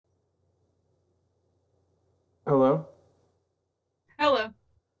Hello. Hello.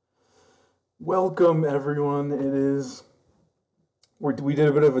 Welcome, everyone. We did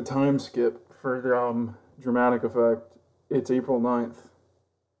a bit of a time skip for dramatic effect. It's April 9th,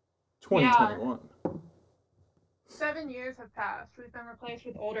 Yeah, 2021. 7 years have passed. We've been replaced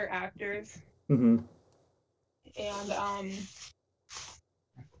with older actors, Mm-hmm. and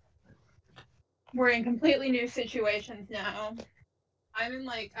we're in completely new situations now. I'm in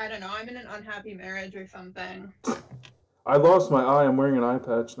I don't know, I'm in an unhappy marriage or something. I lost my eye. I'm wearing an eye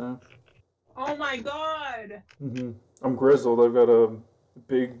patch now. Oh my god! Mm-hmm. I'm grizzled. I've got a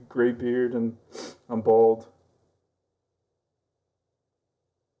big gray beard and I'm bald.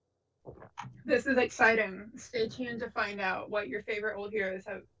 This is exciting. Stay tuned to find out what your favorite old heroes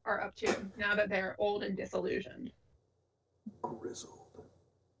are up to now that they're old and disillusioned. Grizzled.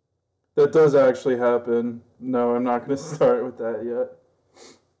 That does actually happen. No, I'm not going to start with that yet.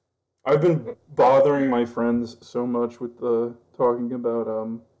 I've been bothering my friends so much with the talking about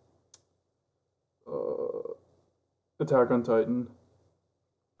uh, Attack on Titan.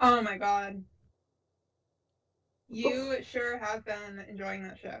 Oh my god. What the f- You sure have been enjoying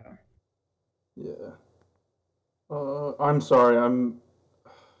that show. Yeah. I'm sorry.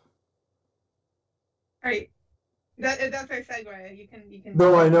 Alright, that's our segue. You can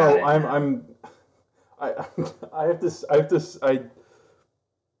No, I talk about know. it now. I,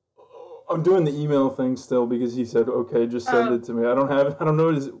 I'm doing the email thing still because he said, okay, just send Oh, it to me. I don't know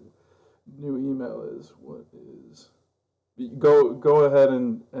what his new email is. What is, go ahead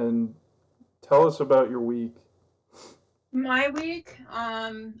and tell us about your week. my week,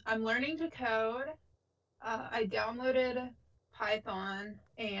 I'm learning to code. I downloaded Python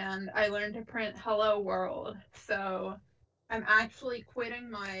and I learned to print Hello World. So I'm actually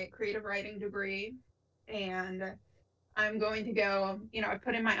quitting my creative writing degree and I'm going to go, I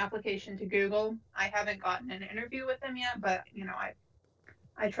put in my application to Google. I haven't gotten an interview with them yet, but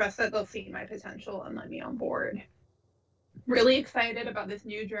I trust that they'll see my potential and let me on board. Really excited about this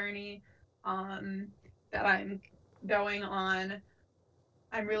new journey um, that I'm going on.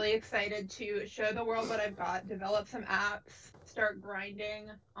 I'm really excited to show the world what I've got, develop some apps, start grinding,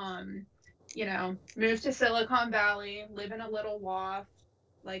 move to Silicon Valley, live in a little loft,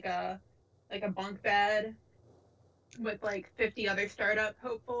 like a bunk bed with like 50 other startup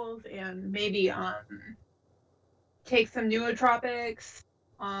hopefuls and maybe take some nootropics,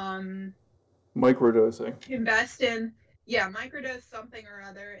 um Microdosing. invest in microdose something or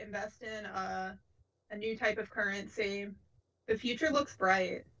other, invest in a new type of currency. The future looks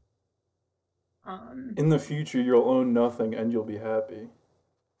bright. Um In the future, you'll own nothing and you'll be happy.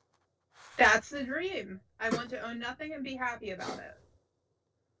 That's the dream. I want to own nothing and be happy about it.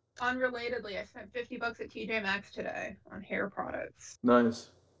 Unrelatedly, I spent $50 at TJ Maxx today on hair products. Nice.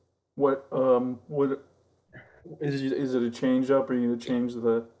 What is it a change up? Or are you gonna change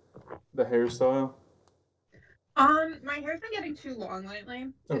the hairstyle? My hair's been getting too long lately.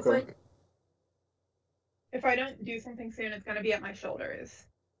 It's Okay. like if I don't do something soon, it's gonna be at my shoulders,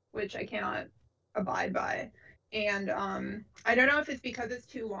 which I cannot abide by. And I don't know if it's because it's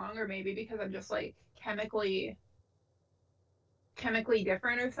too long or maybe because I'm just like chemically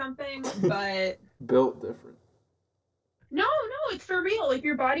different or something, but Built different. no, it's for real. Like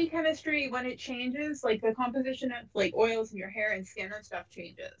your body chemistry, when it changes, like the composition of like oils in your hair and skin and stuff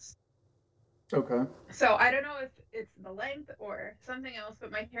changes. Okay. So I don't know if it's the length or something else,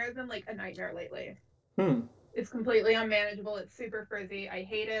 but my hair has been like a nightmare lately. Hmm. It's completely unmanageable. It's super frizzy. I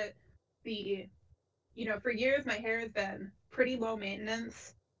hate it. The, for years my hair has been pretty low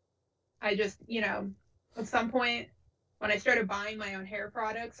maintenance. I just, at some point when I started buying my own hair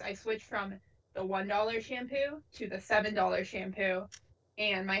products, I switched from the $1 shampoo to the $7 shampoo.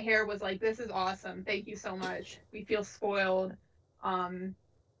 And my hair was like, this is awesome. Thank you so much. We feel spoiled. Um,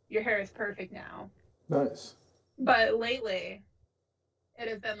 your hair is perfect now. Nice. But lately, it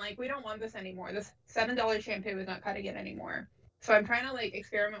has been like, we don't want this anymore. This $7 shampoo is not cutting it anymore. So I'm trying to like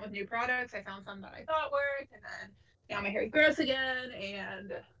experiment with new products. I found some that I thought worked, and then now my hair is gross again,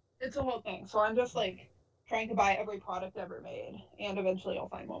 and it's a whole thing. So I'm just like trying to buy every product ever made, and eventually I'll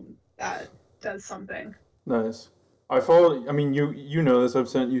find one that does something. Nice. I follow. I mean, you know this. I've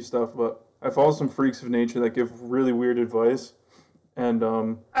sent you stuff, but I follow some freaks of nature that give really weird advice, and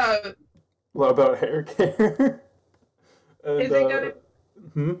Uh, about hair care. and is it gonna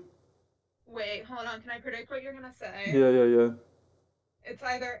hmm? wait? Hold on. Can I predict what you're gonna say? Yeah, yeah, yeah. It's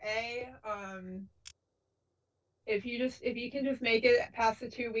either a if you can just make it past the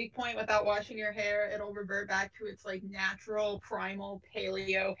 2 week point without washing your hair, it'll revert back to its like natural primal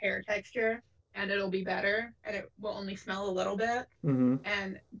paleo hair texture and it'll be better and it will only smell a little bit. Mm-hmm.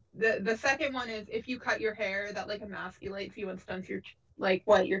 And The second one is if you cut your hair, that like emasculates you and stunts your like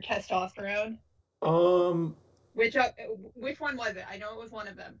what your testosterone. Um, Which which one was it? I know it was one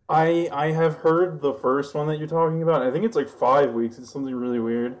of them. I have heard the first one that you're talking about. I think it's like 5 weeks. It's something really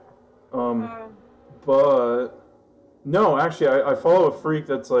weird. Um, Oh, but no, actually, I follow a freak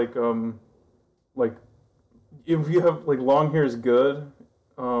that's like if you have like long hair is good.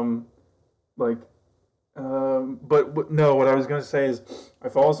 Um, like but no, what I was gonna say is I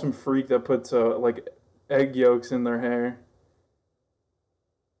follow some freak that puts like egg yolks in their hair.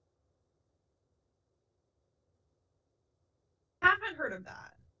 haven't heard of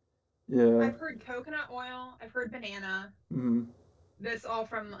that. Yeah. I've heard coconut oil. I've heard banana. Mm-hmm. This all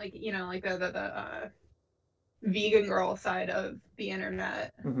from like like the vegan girl side of the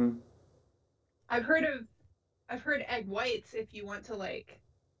internet. Mm-hmm. I've heard of I've heard egg whites if you want to like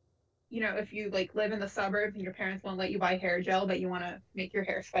if you like live in the suburbs and your parents won't let you buy hair gel, but you want to make your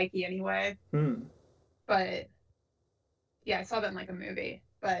hair spiky anyway. Hmm. But yeah, I saw that in like a movie.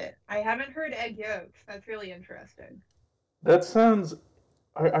 But I haven't heard egg yolks. That's really interesting. That sounds.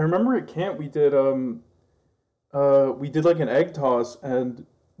 I remember at camp we did like an egg toss and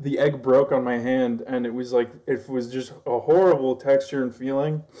the egg broke on my hand and it was just a horrible texture and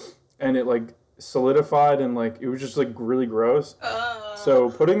feeling and it like solidified and like it was just like really gross. Uh, So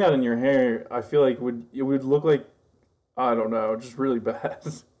putting that in your hair, I feel like it would look like I don't know, just really bad.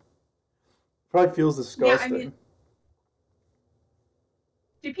 Probably feels yeah, I mean, disgusting.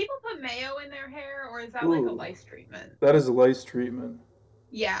 do people put mayo in their hair or is that like a Ooh, lice treatment? that is a lice treatment.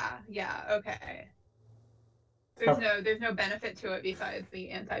 Yeah, yeah, okay. There's no benefit to it besides the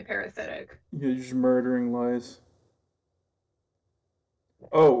anti-parasitic. You're just murdering lice.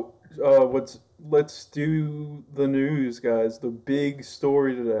 Oh, let's do the news, guys. The big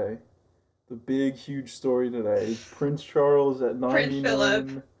story today. The big, huge story today. Prince Charles at Prince Philip.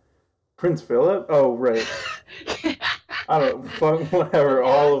 99. Prince Philip? Oh, right. I don't fuck The whatever.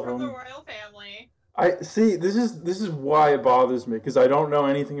 All man of from the them. royal family. I see. This is why it bothers me because I don't know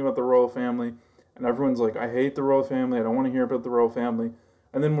anything about the royal family, and everyone's like, I hate the royal family. I don't want to hear about the royal family.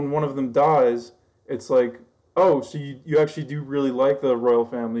 And then when one of them dies, it's like, oh, so you actually do really like the royal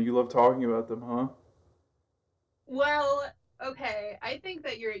family. You love talking about them, huh? Well, okay. I think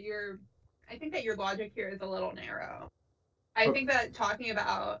that your logic here is a little narrow. I Oh, think that talking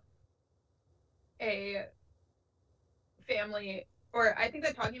about a family or I think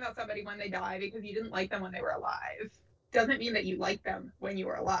that talking about somebody when they die because you didn't like them when they were alive doesn't mean that you like them when you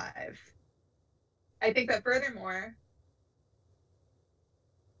were alive. I think that furthermore,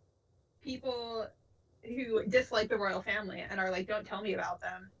 people who dislike the royal family and are like, don't tell me about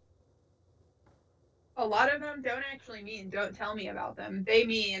them, a lot of them don't actually mean don't tell me about them. They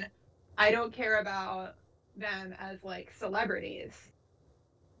mean I don't care about them as like celebrities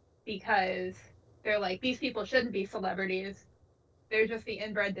because they're like, these people shouldn't be celebrities. They're just the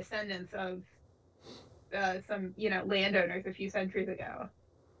inbred descendants of some, landowners a few centuries ago.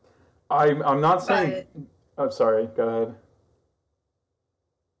 I'm not saying. But I'm sorry. Go ahead.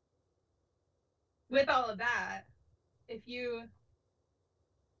 with all of that, if you're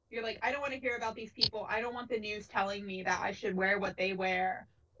like, I don't want to hear about these people. I don't want the news telling me that I should wear what they wear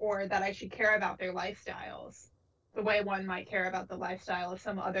or that I should care about their lifestyles the way one might care about the lifestyle of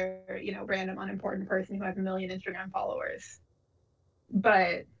some other, random unimportant person who has a million Instagram followers.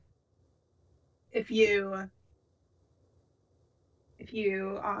 But if you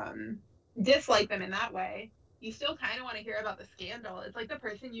dislike them in that way, you still kind of want to hear about the scandal. It's like the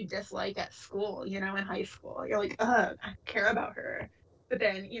person you dislike at school, in high school. You're like, ugh, I care about her. But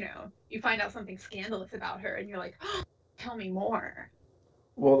then, you find out something scandalous about her and you're like, oh, tell me more.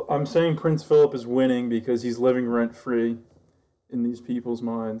 Well, I'm saying Prince Philip is winning because he's living rent free in these people's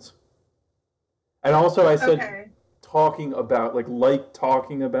minds. And also, I said Okay. like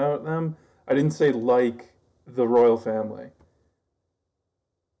talking about them. I didn't say like the royal family.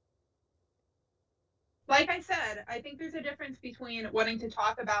 Like I said, I think there's a difference between wanting to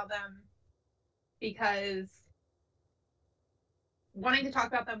talk about them because wanting to talk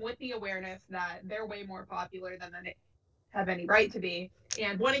about them with the awareness that they're way more popular than they have any right to be,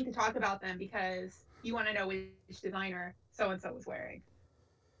 and wanting to talk about them because you want to know which designer so and so is wearing.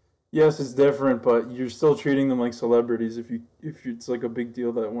 Yes, it's different, but you're still treating them like celebrities if it's like a big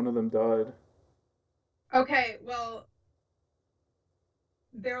deal that one of them died. Okay, well,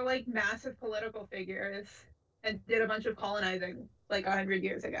 they're like massive political figures and did a bunch of colonizing like 100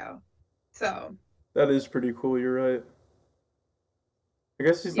 years ago. So That is pretty cool. You're right. I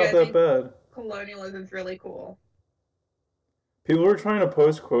guess he's yeah, not I that think bad. colonialism is really cool. People were trying to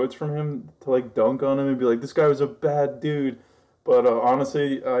post quotes from him to like dunk on him and be like, "This guy was a bad dude," But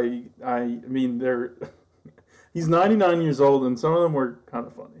honestly, I mean, they're he's 99 years old, and some of them were kind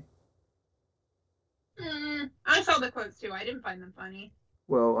of funny. I saw the quotes too. I didn't find them funny.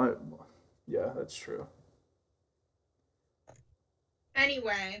 Well, yeah, that's true.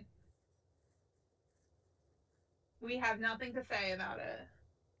 Anyway, we have nothing to say about it.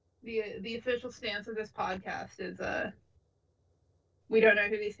 The official stance of this podcast is we don't know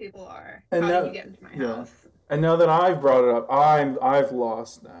who these people are. And How now, did you get into my yeah, house? and now that I've brought it up, I've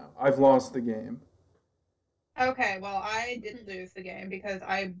lost now. I've lost the game. Okay, well, I didn't lose the game because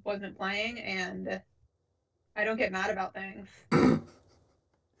I wasn't playing, and I don't get mad about things.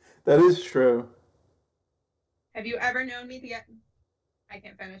 That is true. Have you ever known me to get? I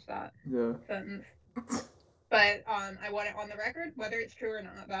can't finish that Yeah. sentence. But I want it on the record, whether it's true or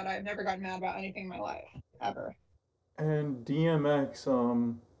not, that I've never gotten mad about anything in my life ever. And DMX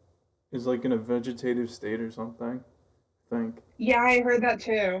is like in a vegetative state or something, I think. Yeah, I heard that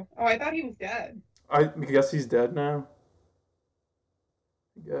too. Oh, I thought he was dead. I guess he's dead now.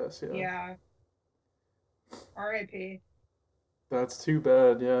 I guess, yeah. Yeah. R.I.P. That's too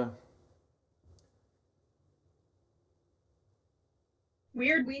bad, yeah.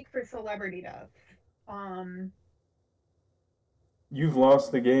 Weird week for celebrity deaths. You've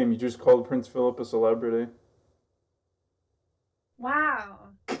lost the game. You just called Prince Philip a celebrity. Wow.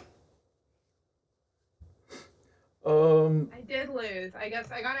 I did lose. I guess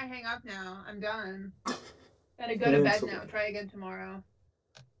I gotta hang up now. I'm done. Gotta go to bed now. Try again tomorrow.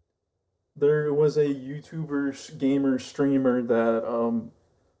 There was a YouTuber, gamer, streamer that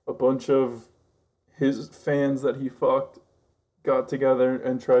a bunch of his fans that he fucked got together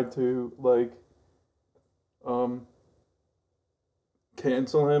and tried to like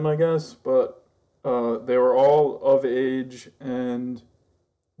cancel him, I guess, but they were all of age, and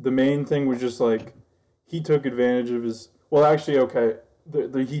the main thing was just like he took advantage of his. Well, actually, okay,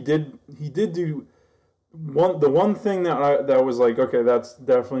 he did do the one thing that was like, okay, that's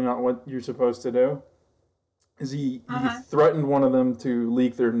definitely not what you're supposed to do. Is he threatened one of them to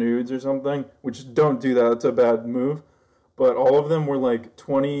leak their nudes or something? Which, don't do that. It's a bad move. But all of them were like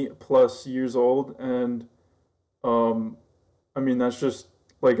 20 plus years old, and I mean, that's just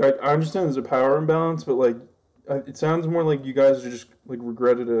like I understand there's a power imbalance, but like it sounds more like you guys are just like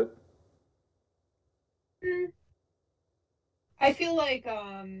regretted it. I feel like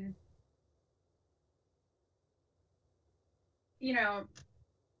you know,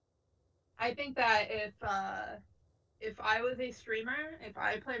 I think that if I was a streamer, if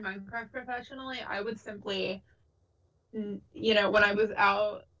I played Minecraft professionally, I would simply, you know, when I was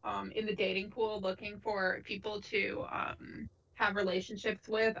out in the dating pool looking for people to have relationships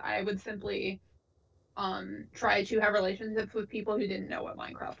with, I would simply try to have relationships with people who didn't know what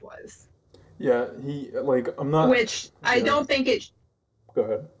Minecraft was. Yeah, I'm not. Which I don't think it. Go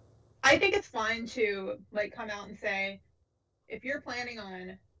ahead. I think it's fine to like come out and say, if you're planning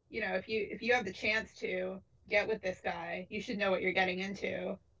on, you know, if you have the chance to get with this guy, you should know what you're getting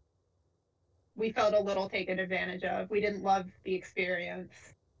into. We felt a little taken advantage of. We didn't love the experience.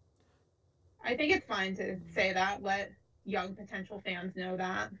 I think it's fine to say that. Let young potential fans know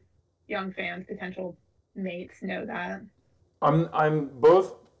that. Young fans, potential mates know that. I'm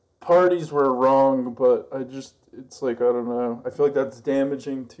both parties were wrong, but it's like, I don't know. I feel like that's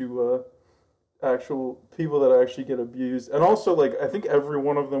damaging to actual people that actually get abused. And also, like, I think every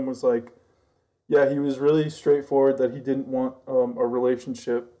one of them was like, yeah, he was really straightforward that he didn't want a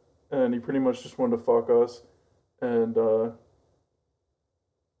relationship, and he pretty much just wanted to fuck us. And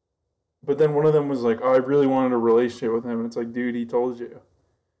but then one of them was like, oh, I really wanted a relationship with him, and it's like, dude, he told you.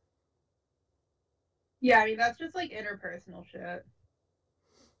 Yeah, I mean, that's just like interpersonal shit.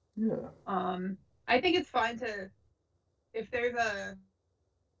 Yeah. I think it's fine to, if there's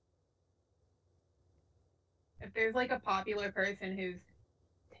like a popular person who's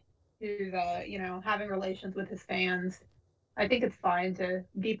you know, having relations with his fans, I think it's fine to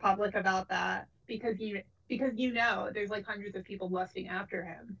be public about that because you know there's like hundreds of people lusting after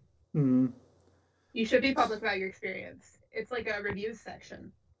him. Mm-hmm. You should be public about your experience. It's like a reviews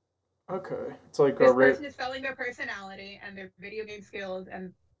section. Okay, it's like this person is selling their personality and their video game skills,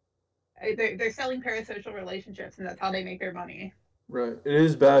 and they're selling parasocial relationships, and that's how they make their money. Right. It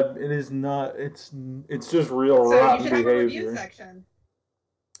is bad. It is not. It's just real rotten behavior. So you should have a review section.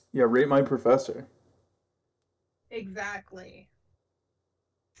 Yeah, rate my professor. Exactly.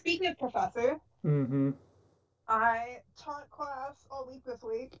 Speaking of professor, I taught class all week this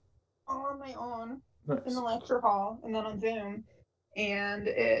week on my own in the lecture hall and then on Zoom, and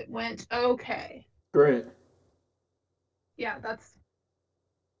it went okay. Great. Yeah, that's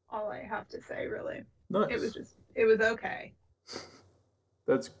all I have to say, really. Nice. It was okay.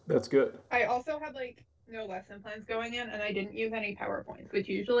 That's good. I also had like no lesson plans going in, and I didn't use any PowerPoints, which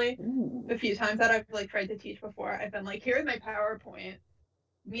usually Ooh. the few times that I've like tried to teach before, I've been like, here's my PowerPoint.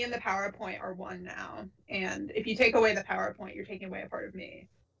 Me and the PowerPoint are one now. And if you take away the PowerPoint, you're taking away a part of me.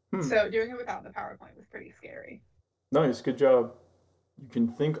 Hmm. So doing it without the PowerPoint was pretty scary. Nice. Good job. You can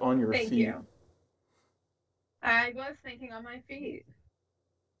think on your Thank feet. you. I was thinking on my feet.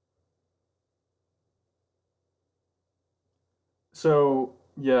 So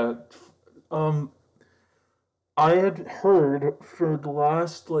yeah, um, I had heard for the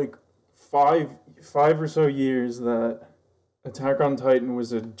last like five or so years that Attack on Titan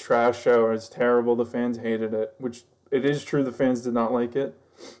was a trash show. It's terrible. The fans hated it, which it is true. The fans did not like it.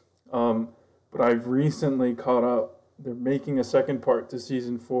 Um, but I've recently caught up. They're making a second part to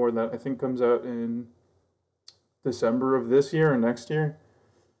season four that I think comes out in December of this year or next year.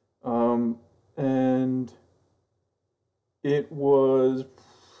 Um, and it was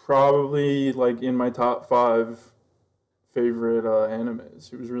probably like in my top five favorite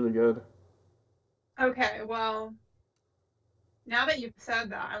animes. It was really good. Okay, well, now that you've said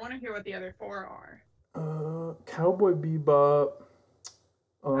that, I want to hear what the other four are. Cowboy Bebop,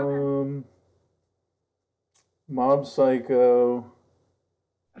 Okay, um, Mob Psycho,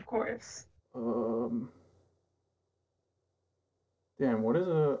 of course. um, damn, what is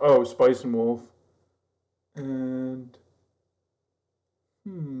it? Oh, Spice and Wolf, and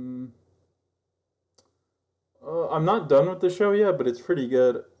hmm, I'm not done with the show yet, but it's pretty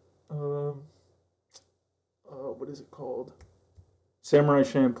good. Um, what is it called? Samurai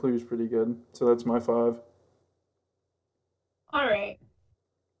Champloo is pretty good, so that's my five. All right.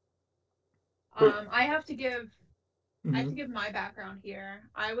 But I have to give I have mhm. to give my background here.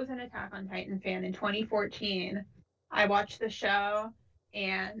 I was an Attack on Titan fan in 2014. I watched the show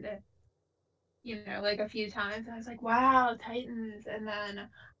and like a few times I was like, wow, Titans. And then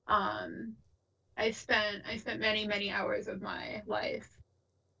um I spent many, many hours of my life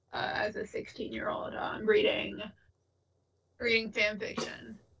as a 16-year-old reading fan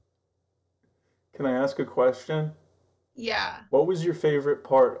fiction. Can I ask a question? Yeah. What was your favorite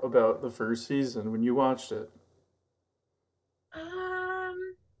part about the first season when you watched it?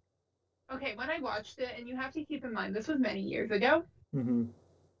 Um okay, when I watched it, and you have to keep in mind this was many years ago, Mm-hmm.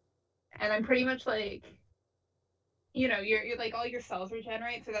 and I'm pretty much like you're like all your cells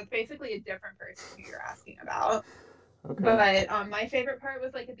regenerate, so that's basically a different person who you're asking about. Okay. But my favorite part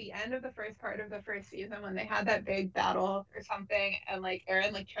was like at the end of the first part of the first season when they had that big battle or something, and like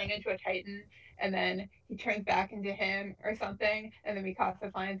Eren like turned into a Titan, and then he turns back into him or something, and then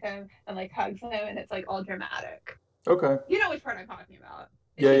Mikasa finds him and like hugs him, and it's like all dramatic. Okay. You know which part I'm talking about?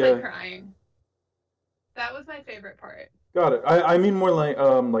 And Yeah, she's like yeah. crying. That was my favorite part. Got it. I mean more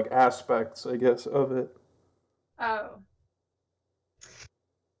like aspects, I guess, of it. Oh,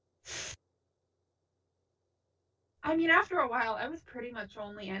 I mean, after a while, I was pretty much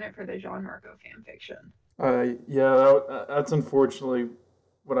only in it for the Jean Marco fan fiction. Yeah, that's unfortunately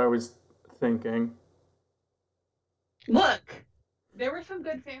what I was thinking. Look, there were some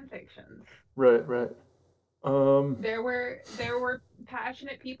good fan fictions. Right, right. Um, There were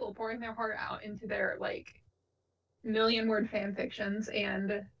passionate people pouring their heart out into their like million word fan fictions,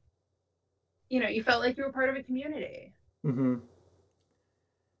 and you felt like you were part of a community. mm-hmm.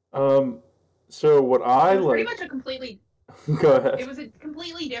 Um, so what It I was pretty much like, a completely go ahead. it was a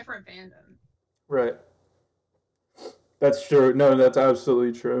completely different fandom. Right. That's true. No, that's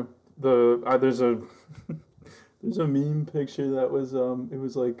absolutely true. There's a there's a meme picture that was it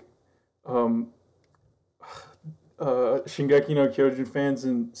was like um Shingeki no Kyojin fans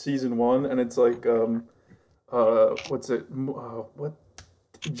in season one, and it's like what's it what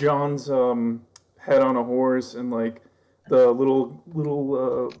John's head on a horse, and like the little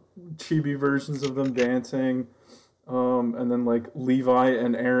chibi versions of them dancing, and then like Levi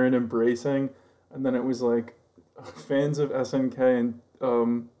and Aaron embracing, and then it was like fans of SNK in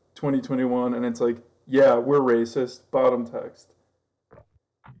 2021, and it's like, yeah, we're racist. Bottom text,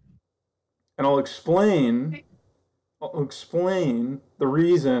 and I'll explain the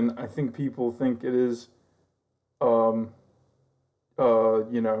reason I think people think it is, um,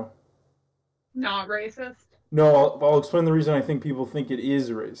 you know, Not racist. no, I'll explain the reason I think people think it is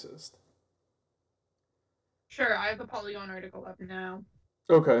racist. Sure, I have the Polygon article up now.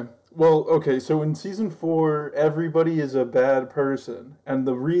 Okay. Well, okay, so in season four, everybody is a bad person, and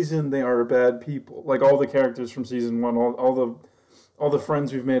the reason they are bad people, like all the characters from season one, all the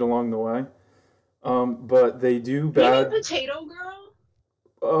friends we've made along the way, but they do Even bad. Potato Girl.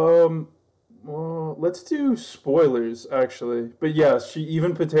 Um, well, let's do spoilers actually, but yes, she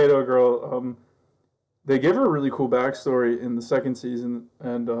even Potato Girl. they give her a really cool backstory in the second season,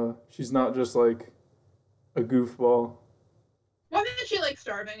 and she's not just like a goofball. Wasn't she like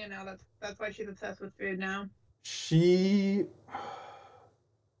starving, and now that's why she's obsessed with food now? She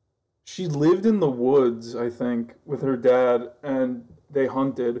she lived in the woods, I think, with her dad, and they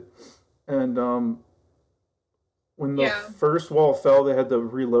hunted. And when the Yeah. first wall fell, they had to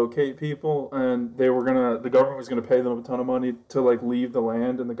relocate people, and the government was gonna pay them a ton of money to like leave the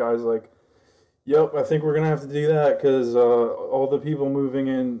land. And the guy's like, "Yep, I think we're gonna have to do that because all the people moving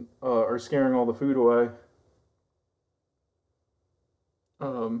in are scaring all the food away."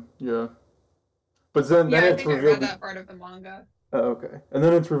 Yeah, but then Yeah, I it's think I read revealed. that part of the manga. Okay, and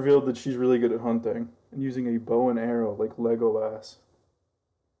then it's revealed that she's really good at hunting and using a bow and arrow like Legolas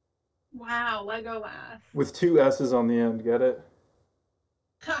Wow, Legolas. with two S's on the end. Get it?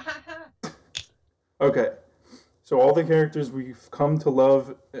 Okay, so all the characters we've come to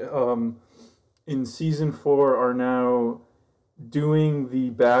love in season four are now doing the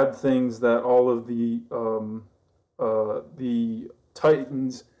bad things that all of the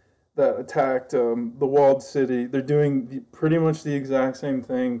Titans that attacked the walled city. They're doing pretty much the exact same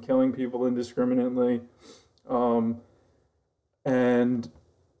thing, killing people indiscriminately, um, and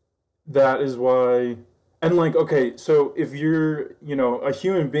that is why. And like, okay, so if you're, a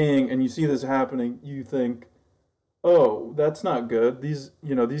human being and you see this happening, you think, "Oh, that's not good. These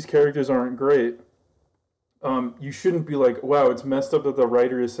characters aren't great." You shouldn't be like, "Wow, it's messed up that the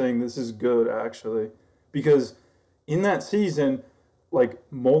writer is saying this is good," actually, because in that season, like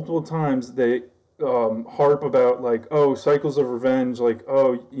multiple times they harp about like, "Oh, cycles of revenge," like,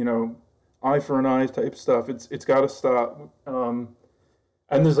 "Oh, eye for an eye" type stuff. It's got to stop.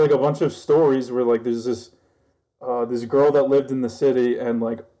 And there's like a bunch of stories where like there's this girl that lived in the city, and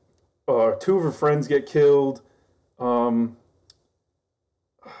like two of her friends get killed. Um,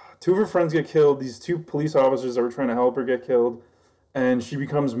 Two of her friends get killed. These two police officers that were trying to help her get killed, and she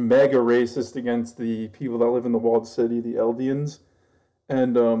becomes mega racist against the people that live in the walled city, the Eldians.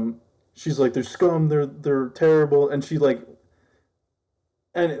 And she's like, "They're scum. They're terrible." And she like,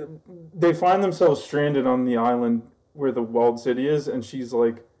 and they find themselves stranded on the island where the walled city is, and she's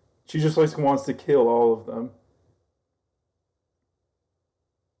like, she just like wants to kill all of them.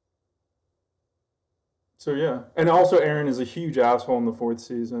 So yeah, and also Aaron is a huge asshole in the fourth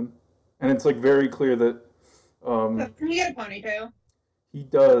season, and it's like very clear that um, Doesn't he get a ponytail? he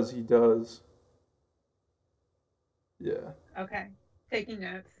does. He does. Yeah. Okay. Taking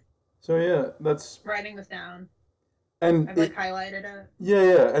notes. So yeah, that's Writing this down. and I've like highlighted it.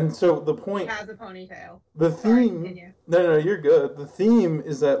 yeah, and so the He point, has a ponytail. the Sorry, theme. continue. No, you're good. The theme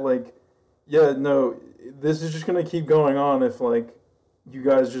is that like, yeah, no, this is just gonna keep going on if like you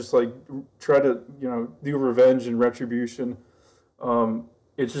guys just like try to do revenge and retribution.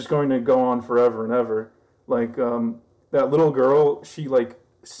 It's just going to go on forever and ever. Like that little girl, she like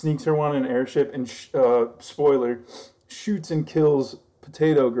sneaks her on an airship and spoiler, shoots and kills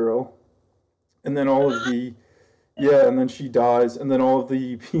Potato Girl, and then all of the yeah, and then she dies, and then all of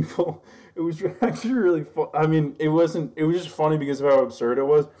the people. It was actually really fun. I mean, it wasn't. It was just funny because of how absurd it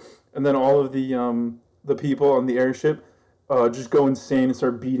was, and then all of the people on the airship just go insane and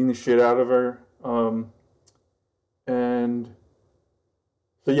start beating the shit out of her. And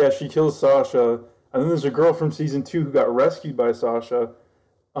so yeah, she kills Sasha, and then there's a girl from season two who got rescued by Sasha,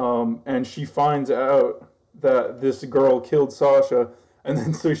 and she finds out that this girl killed Sasha, and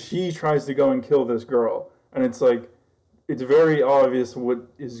then so she tries to go and kill this girl, and it's like it's very obvious what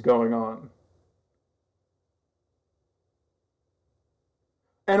is going on.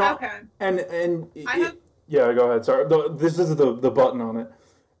 And Okay. I have yeah, go ahead. Sorry, this is the button on it.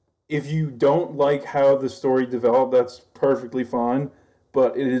 If you don't like how the story developed, that's perfectly fine.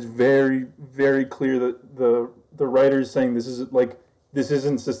 But it is very very clear that the writer is saying this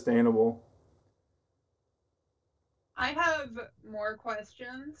isn't sustainable. I have more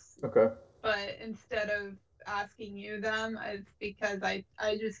questions, Okay. but instead of asking you them, it's because I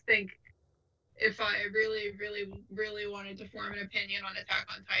just think if I really, really, really wanted to form an opinion on Attack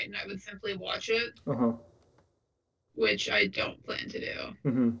on Titan, I would simply watch it, Uh huh. which I don't plan to do.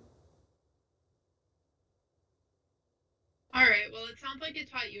 Hmm. All right, well, it sounds like it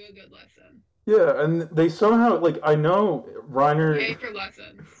taught you a good lesson. Yeah, and they somehow like Yay for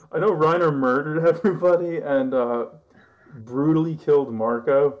lessons. I know Reiner murdered everybody and brutally killed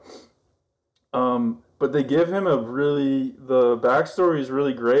Marco. But they give him the backstory is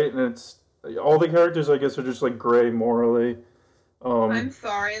really great, and it's all the characters I guess are just like gray morally. Um, I'm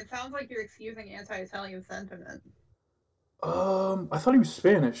sorry, it sounds like you're excusing anti-Italian sentiment. I thought he was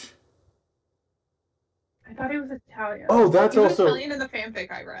Spanish. I thought he was Italian. Oh, that's He was also. Italian in the fanfic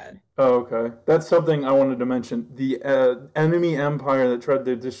I read. Oh, okay. That's something I wanted to mention. The enemy empire that tried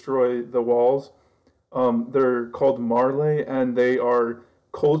to destroy the walls, they're called Marley, and they are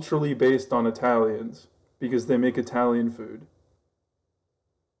culturally based on Italians because they make Italian food.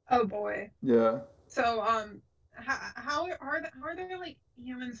 Oh boy. Yeah. So how are there like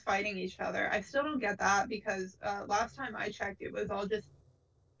humans fighting each other? I still don't get that because last time I checked, it was all just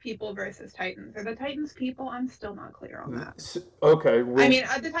people versus Titans. Are the Titans people? I'm still not clear on that. Okay. I Well, mean,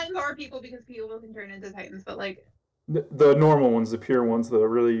 the Titans are people because people can turn into Titans, but like the normal ones, the pure ones, the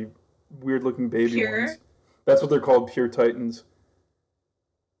really weird-looking baby pure, ones. That's what they're called, pure Titans.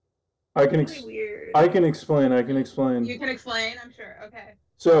 I can really ex- weird. I can explain. I can explain. You can explain, I'm sure. Okay.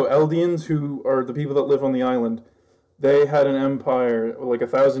 So Eldians, who are the people that live on the island, they had an empire like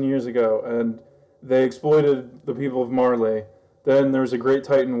 1,000 years ago, and they exploited the people of Marley. Then there was a great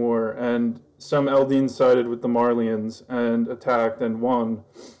Titan War, and some Eldians sided with the Marleyans and attacked and won.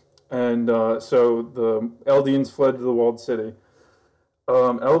 And so the Eldians fled to the walled city.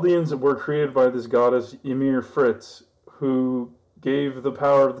 Eldians were created by this goddess Ymir Fritz, who gave the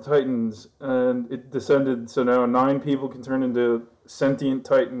power of the Titans, and it descended. So now 9 people can turn into sentient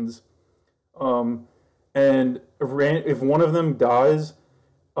Titans. Um, and if one of them dies,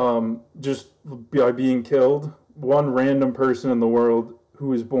 just by being killed, one random person in the world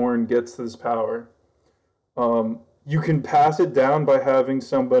who is born gets this power. You can pass it down by having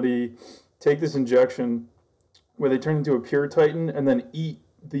somebody take this injection where they turn into a pure Titan and then eat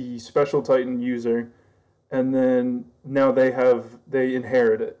the special Titan user, and then now they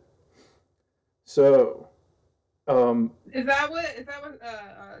inherit it. So, um, the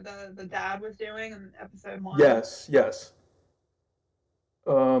dad was doing in episode 1? yes, yes.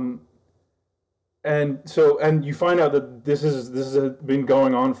 Um, and you find out that this has been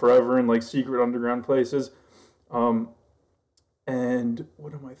going on forever in like secret underground places. Um, and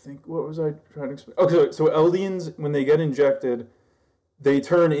what am I think? What was I trying to explain? Okay, so Eldians, when they get injected, they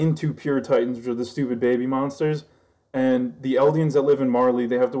turn into pure Titans, which are the stupid baby monsters. And the Eldians that live in Marley,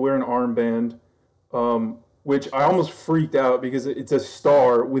 they have to wear an armband, which I almost freaked out because it's a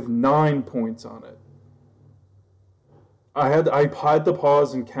star with 9 points on it. I had to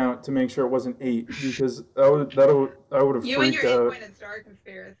pause and count to make sure it wasn't 8 because I would have You and your freaked out. eight-pointed star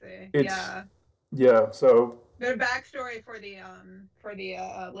conspiracy. It's Yeah. yeah. So The backstory for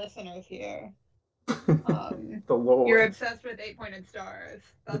the listeners here. the You're lore. obsessed with eight-pointed stars.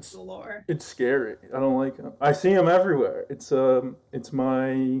 That's It's the lore. it's scary. I don't like them. I see them everywhere. It's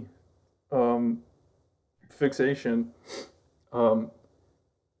my um fixation. Um,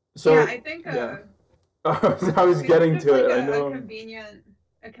 Yeah, so I think yeah, I was it's getting just to like it. I a know.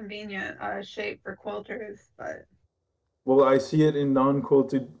 convenient shape for quilters, but Well, I see it in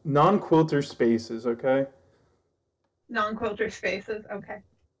non-quilter spaces. Okay. non-quilter spaces. Okay.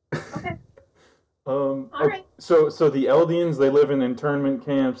 Okay. All Okay, right. so the Eldians, they live in internment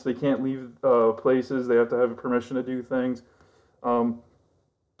camps. They can't leave places. They have to have permission to do things. Um,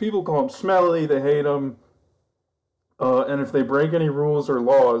 People call them smelly. They hate them. And if they break any rules or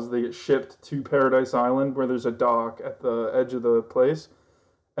laws, they get shipped to Paradise Island, where there's a dock at the edge of the place,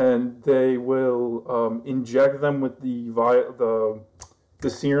 and they will inject them with the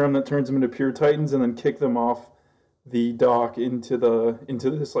serum that turns them into pure Titans, and then kick them off the dock into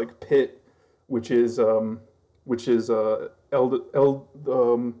this like pit, which is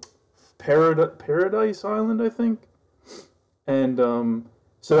Paradise Island, I think, and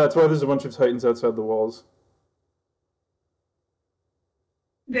so that's why there's a bunch of Titans outside the walls.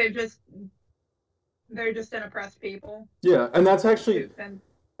 They're just they're just an oppressed people Yeah, and that's who actually and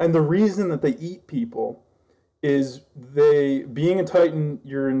and the reason that they eat people is they being a Titan,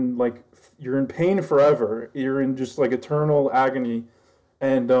 you're in pain forever. You're in just like eternal agony,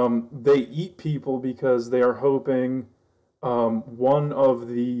 and they eat people because they are hoping one of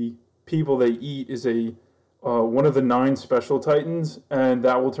the people they eat is a one of the 9 special Titans, and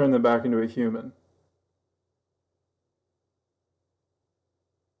that will turn them back into a human.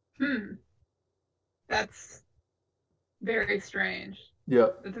 hmm, that's very strange. Yeah,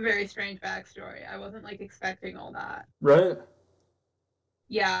 That's a very strange backstory. I wasn't like expecting all that. right.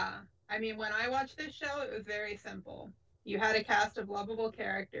 Yeah. I mean, when I watched this show, it was very simple. You had a cast of lovable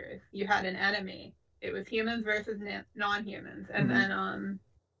characters. You had an enemy. It was humans versus non-humans, Hmm. and then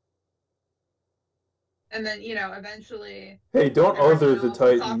eventually Hey, don't everyone other the else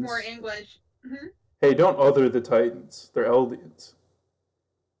in sophomore Titans. English. Mhm. Hey, don't other the Titans. They're Eldians.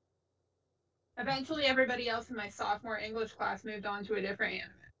 Eventually, everybody else in my sophomore English class moved on to a different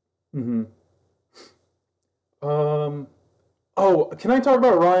anime. Hmm. Um, Oh, can I talk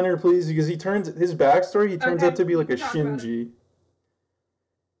about Reiner, please? Because his backstory, he turns out Okay, to be you like a can talk about it. Shinji.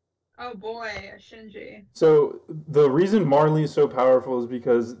 Oh boy, Shinji. So the reason Marley is so powerful is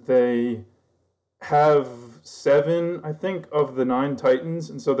because they have seven, I think, of the nine Titans,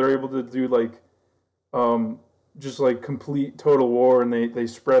 and so they're able to do like um, just like complete total war, and they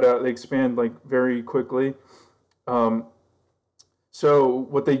spread out, they expand like very quickly. Um, so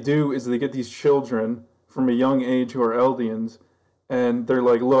what they do is they get these children from a young age who are Eldians, and they're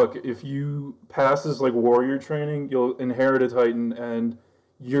like, look, if you pass this like warrior training, you'll inherit a Titan, and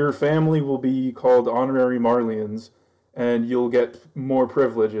your family will be called honorary Marlians, and you'll get more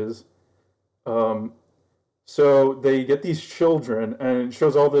privileges. Um, so they get these children, and it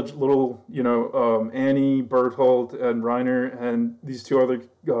shows all the little, Annie, Berthold, and Reiner, and these two other,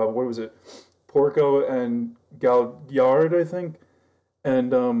 what was it, Porco and Galliard, I think.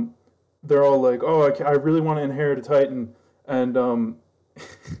 And they're all like, "Oh, I really want to inherit a Titan," and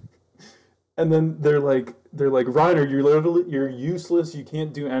and then they're like, "Reiner, you're useless. You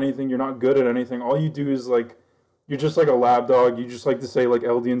can't do anything. You're not good at anything. All you do is like, you're just like a lap dog. You just like to say like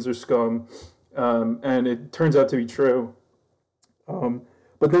Eldians are scum." And it turns out to be true. Um,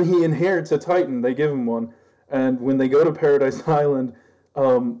 but then he inherits a Titan. They give him one, and when they go to Paradise Island,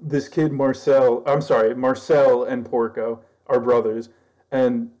 this kid Marcel and Porco are brothers,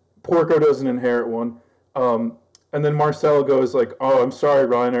 and Porco doesn't inherit one. Um, and then Marcel goes like, "Oh, I'm sorry,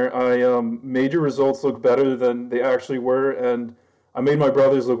 Reiner. I made your results look better than they actually were, and I made my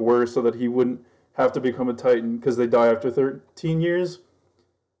brothers look worse so that he wouldn't have to become a Titan because they die after 13 years."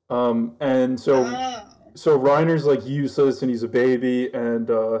 And Oh. so Reiner's like useless and he's a baby, and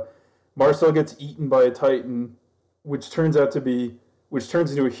Marcel gets eaten by a Titan, which turns out to be which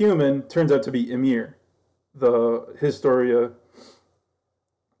turns into a human, turns out to be Emir, the Historia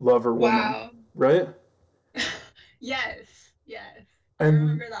lover woman, Wow. right? Yes, yes. I And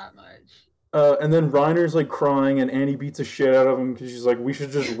remember that much. and then Reiner's like crying, and Annie beats the shit out of him because she's like, "We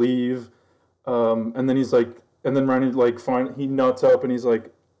should just leave." And then he's like, and then Reiner like he nuts up and he's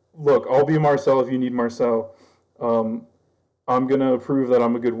like, "Look, I'll be Marcel if you need Marcel. Um, I'm gonna prove that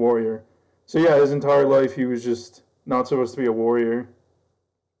I'm a good warrior." So yeah, his entire life he was just not supposed to be a warrior.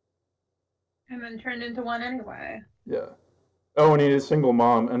 And then turned into one anyway. Yeah. Oh, and he had a single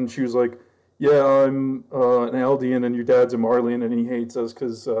mom, and she was like, "Yeah, I'm an Eldian, and your dad's a Marleyan, and he hates us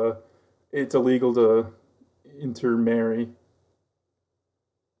because it's illegal to intermarry."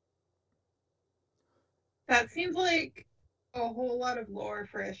 That seems like a whole lot of lore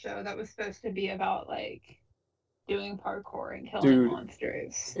for a show that was supposed to be about like doing parkour and killing Dude,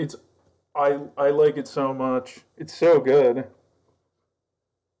 monsters. it's I like it so much. It's so good.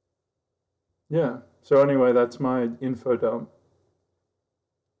 Yeah. So anyway, that's my info dump.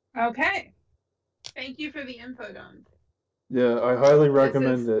 Okay. Thank you for the info dump. Yeah, I highly This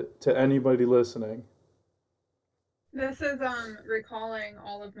recommend is it to anybody listening. this is recalling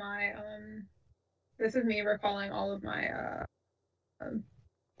all of my this is me recalling all of my um,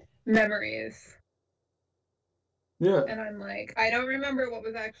 memories. Yeah. And I'm like, I don't remember what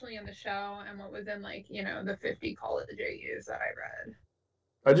was actually in the show and what was in like, the 50 college AUs that I read.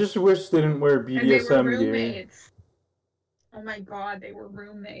 I just wish they didn't wear And they were BDSM gear. roommates. Oh my god, they were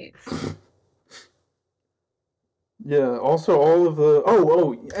roommates. Yeah, also all of the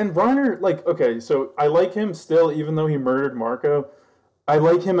and Reiner, like, okay, so I like him still even though he murdered Marco. I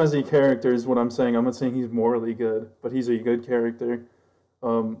like him as a character is what I'm saying. I'm not saying he's morally good, but he's a good character.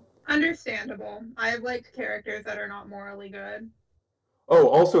 Um Understandable. I've liked characters that are not morally good.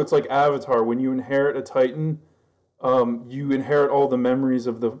 also it's like Avatar when you inherit a Titan, you inherit all the memories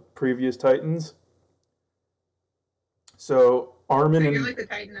of the previous Titans. So So Armin you're and like the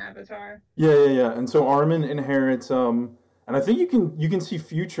Titan Avatar. yeah. And so Armin inherits and I think you can see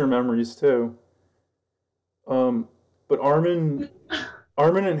future memories too. But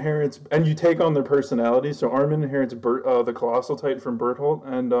Armin inherits, and you take on their personality. So Armin inherits the Colossal Titan from Berthold,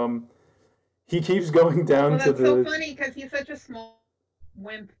 and he keeps going down Well, to that's so the funny because he's such a small,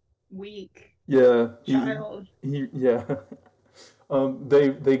 wimp, weak yeah child. yeah.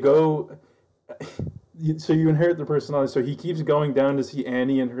 They go. So you inherit the personality. So he keeps going down to see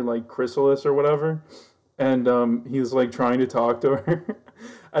Annie and her like chrysalis or whatever, and he's like trying to talk to her,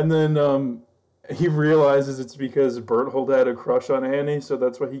 and then he realizes it's because Berthold had a crush on Annie, so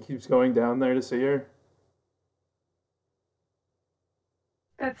that's why he keeps going down there to see her.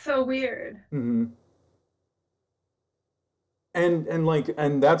 That's so weird. Hmm.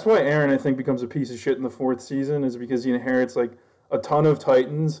 And that's why Aaron I think becomes a piece of shit in the fourth season is because he inherits like a ton of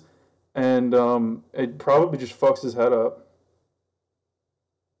Titans, and it probably just fucks his head up.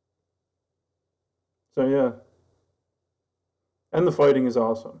 So yeah, And the fighting is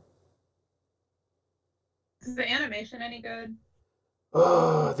awesome. Is the animation any good?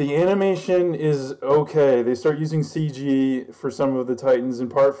 The animation is okay. They start using CG for some of the Titans. In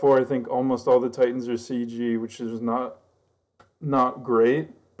part four, I think almost all the Titans are CG, which is not great,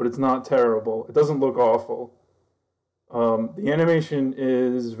 but it's not terrible. It doesn't look awful. The animation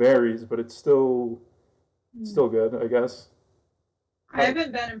is varies, but it's still good, I guess. I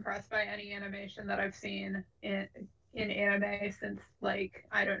haven't been impressed by any animation that I've seen in anime since like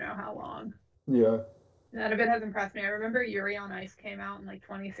I don't know how long. Yeah. None of it has impressed me. I remember Yuri on Ice came out in like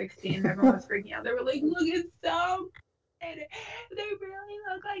 2016. Everyone was freaking out. They were like, "Look, it's so good. They really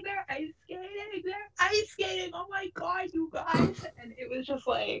look like they're ice skating. They're ice skating. Oh my god, you guys!" And it was just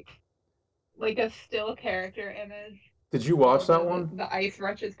like a still character image. Did you watch that one? The ice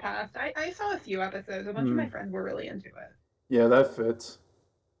rushes past. I saw a few episodes. A bunch of my friends were really into it. Yeah, that fits.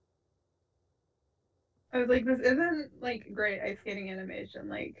 I was like, this isn't like great ice skating animation.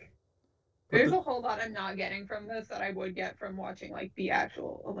 Like, there's a whole lot I'm not getting from this that I would get from watching like the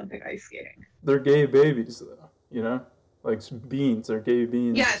actual Olympic ice skating. They're gay babies, though. You know, like beans. They're gay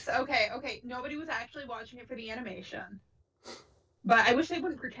beans. Yes. Okay. Nobody was actually watching it for the animation, but I wish they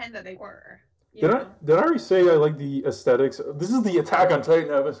wouldn't pretend that they were. Did I already say I like the aesthetics? This is the Attack on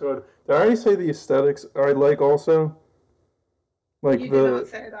Titan episode. Did I already say the aesthetics I like also? Like you did not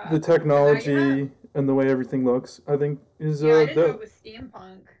say that. The technology and the way everything looks, I think is I didn't know it was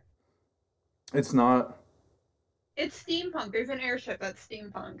steampunk. It's not. It's steampunk. There's an airship that's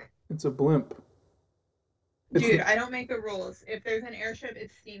steampunk. It's a blimp. Dude, I don't make the rules. If there's an airship,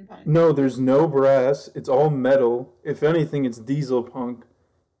 it's steampunk. No, there's no brass. It's all metal. If anything, it's diesel punk.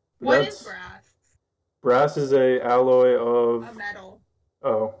 What is brass? Brass is a alloy of... A metal.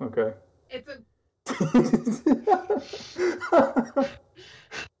 Oh, okay. It's a...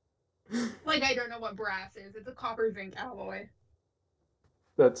 Like, I don't know what brass is. It's a copper zinc alloy.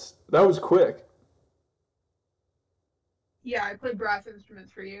 That was quick. Yeah, I played brass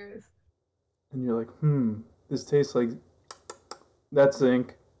instruments for years. And you're like, this tastes like... That's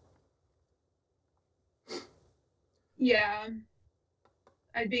zinc. Yeah.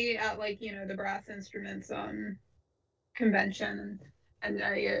 I'd be at, like, the brass instruments convention, and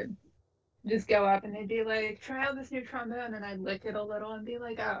I just go up and they'd be like, try out this new trombone, and I'd lick it a little and be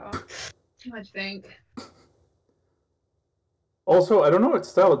like, oh, too much zinc. Also, I don't know what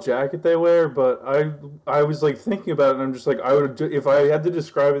style of jacket they wear, but I was like thinking about it, and I'm just like, if I had to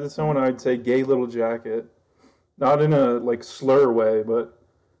describe it to someone, I'd say gay little jacket. Not in a like slur way, but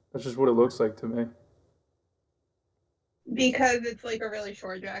that's just what it looks like to me. Because it's like a really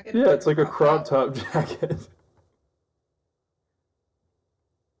short jacket. Yeah, it's like a crop top jacket.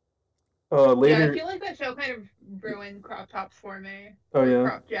 Later... Yeah, I feel like that show kind of ruined crop tops for me. Oh, yeah?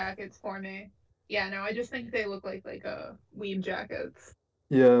 Crop jackets for me. Yeah, no, I just think they look like weeb jackets.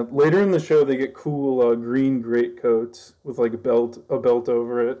 Yeah, later in the show they get cool green greatcoats with like a belt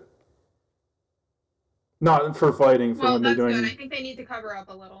over it. Not for fighting, for when they're doing... Well, that's good. I think they need to cover up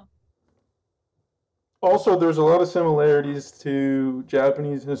a little. Also, there's a lot of similarities to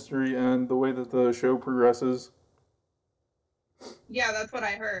Japanese history and the way that the show progresses. Yeah, that's what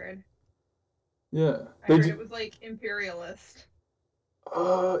I heard. Yeah. I heard it was like imperialist.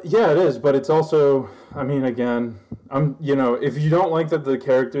 Yeah, it is, but it's also, I mean, again, if you don't like that the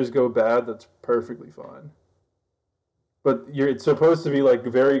characters go bad, that's perfectly fine. But it's supposed to be like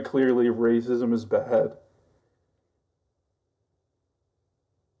very clearly racism is bad.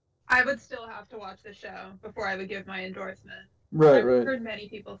 I would still have to watch the show before I would give my endorsement. Right. I've heard many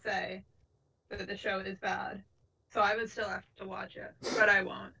people say that the show is bad, so I would still have to watch it, but I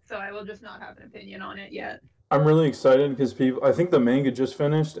won't. So I will just not have an opinion on it yet. I'm really excited because I think the manga just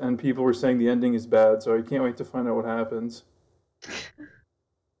finished and people were saying the ending is bad, so I can't wait to find out what happens.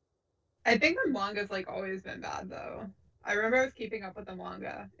 I think the manga's like always been bad though. I remember I was keeping up with the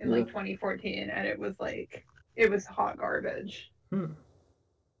manga in like 2014 and it was hot garbage.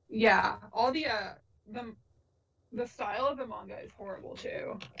 Yeah, all the style of the manga is horrible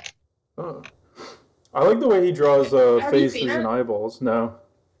too. Oh. I like the way he draws faces and eyeballs. No.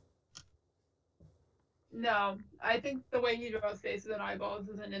 No, I think the way he draws faces and eyeballs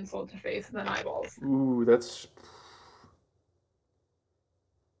is an insult to faces and eyeballs. Ooh, that's...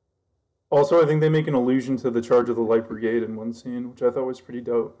 Also, I think they make an allusion to the Charge of the Light Brigade in one scene, which I thought was pretty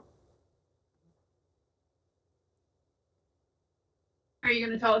dope. Are you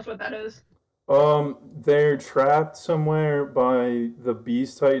going to tell us what that is? They're trapped somewhere by the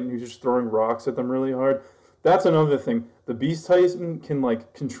Beast Titan who's just throwing rocks at them really hard. That's another thing. The Beast Titan can,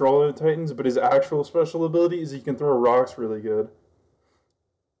 like, control the Titans, but his actual special ability is he can throw rocks really good.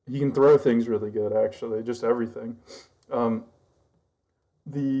 He can throw things really good, actually. Just everything.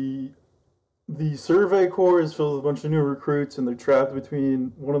 the the Survey Corps is filled with a bunch of new recruits, and they're trapped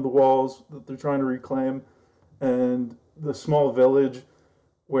between one of the walls that they're trying to reclaim and the small village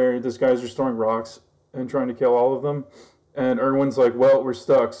where this guy's just throwing rocks and trying to kill all of them. And Erwin's like, "Well, we're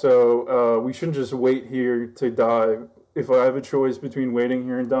stuck, so we shouldn't just wait here to die. If I have a choice between waiting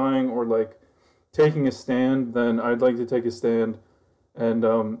here and dying or like taking a stand, then I'd like to take a stand."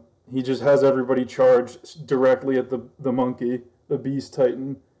 And he just has everybody charge directly at the monkey, the beast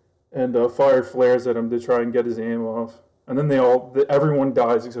titan, and fire flares at him to try and get his aim off. And then everyone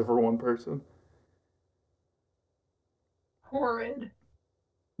dies except for one person. Horrid.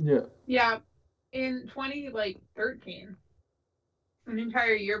 Yeah. Yeah, in 2013, an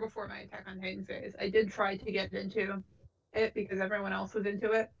entire year before my Attack on Titan phase, I did try to get into it because everyone else was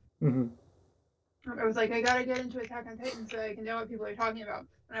into it. Hmm. I was like, I gotta get into Attack on Titan so I can know what people are talking about.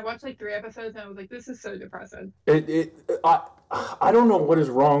 And I watched like 3 episodes, and I was like, this is so depressing. I don't know what is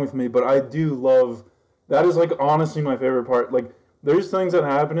wrong with me, but I do love that is like honestly my favorite part. Like there's things that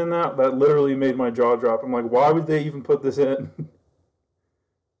happen in that literally made my jaw drop. I'm like, why would they even put this in?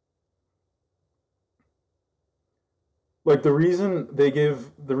 Like the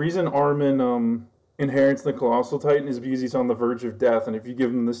reason Armin inherits the colossal titan is because he's on the verge of death, and if you give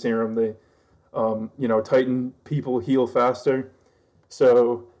him the serum, they Titan people heal faster.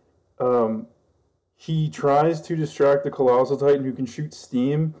 So um, he tries to distract the colossal titan who can shoot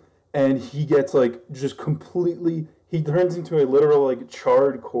steam, and he gets like just completely. He turns into a literal like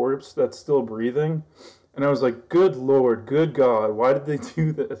charred corpse that's still breathing, and I was like, "Good lord, good god, why did they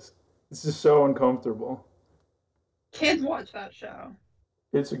do this? This is so uncomfortable." Kids watch that show.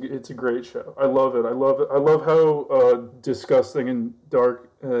 It's a great show. I love it. I love it. I love how disgusting and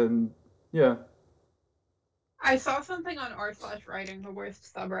dark and yeah. I saw something on r/writing, the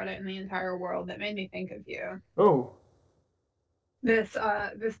worst subreddit in the entire world, that made me think of you. Oh. This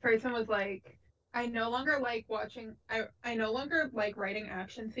person was like, I no longer like watching. I no longer like writing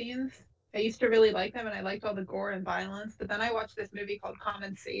action scenes. I used to really like them, and I liked all the gore and violence. But then I watched this movie called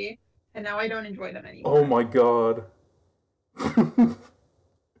Common Sea, and now I don't enjoy them Oh anymore. my god.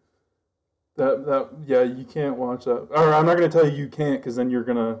 That yeah, you can't watch that. Or I'm not gonna tell you you can't, because then you're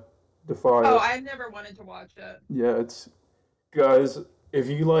gonna defy Oh, it. I've never wanted to watch it. Yeah, it's guys. If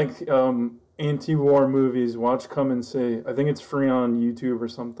you like anti-war movies, watch Come and See. I think it's free on YouTube or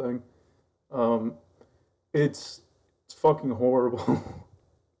something. Um, it's it's fucking horrible.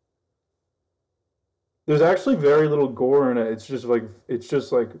 There's actually very little gore in it. It's just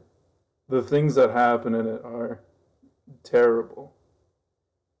like the things that happen in it are terrible.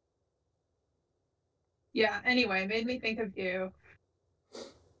 Yeah. Anyway, made me think of you.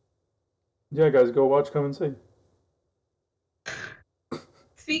 Yeah, guys, go watch Come and See.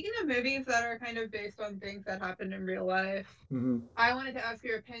 Speaking of movies that are kind of based on things that happened in real life, Hmm. I wanted to ask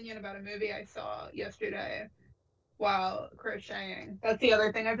your opinion about a movie I saw yesterday while crocheting. That's the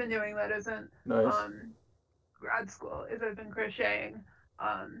other thing I've been doing that isn't Nice. um grad school is I've been crocheting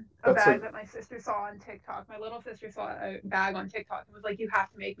a That's bag like that my sister saw on TikTok. My little sister saw a bag on TikTok and was like, "You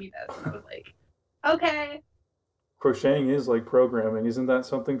have to make me this." And I was like, "Okay." crocheting is like programming. Isn't that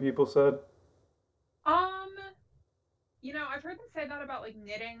something people said? Um, I've heard them say that about like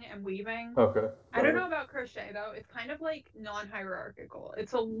knitting and weaving. Okay, I don't know got about crochet though. It's kind of like non-hierarchical.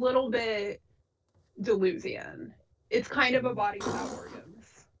 It's a little bit Delusian. It's kind of a it. body without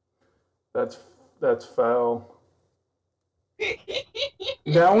organs. That's that's foul.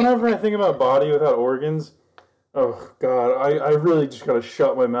 Now, whenever I think about body without organs, oh god, I really just gotta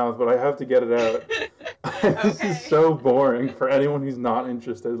shut my mouth, but I have to get it out. This is Okay. so boring for anyone who's not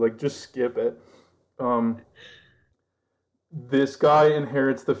interested. Like, just skip it. Um, this guy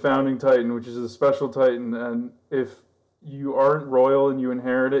inherits the founding titan, which is a special titan, and if you aren't royal and you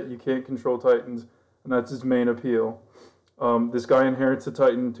inherit it, you can't control titans, and that's his main appeal. This guy inherits the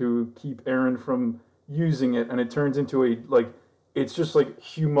titan to keep Eren from using it, and it turns into a like it's just like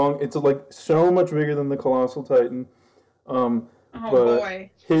humong. It's like so much bigger than the colossal titan. Um, Oh but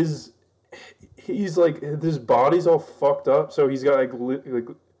boy. his he's like his body's all fucked up, so he's got like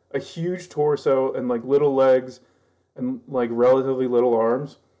a huge torso and like little legs and like relatively little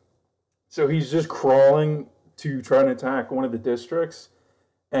arms. So he's just crawling to try and attack one of the districts,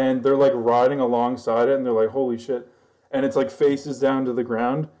 and they're like riding alongside it, and they're like, "Holy shit!" And it's like faces down to the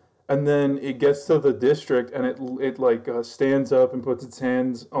ground, and then it gets to the district, and it like stands up and puts its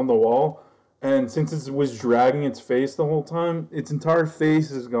hands on the wall, and since it was dragging its face the whole time, its entire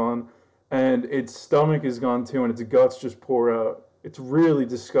face is gone, and its stomach is gone too, and its guts just pour out. It's really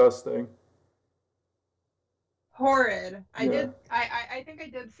disgusting. Horrid. I Yeah. did. I think I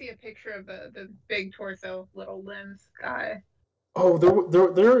did see a picture of the big torso, little limbs guy. Oh,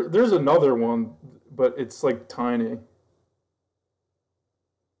 there's another one, but it's like tiny.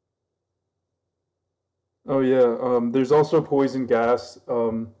 Oh yeah. There's also poison gas.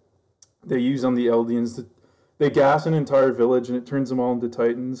 They use on the Eldians. They gas an entire village and it turns them all into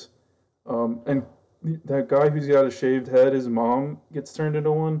Titans. And that guy who's got a shaved head, his mom gets turned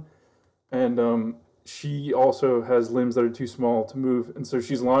into one, and she also has limbs that are too small to move, and so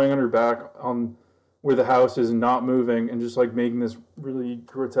she's lying on her back on where the house is, not moving, and just like making this really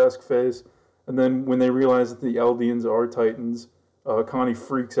grotesque face. And then when they realize that the Eldians are Titans, Connie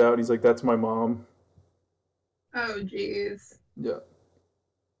freaks out. He's like, "That's my mom." Oh, geez. Yeah.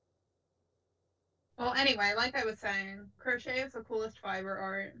 Well, anyway, like I was saying, crochet is the coolest fiber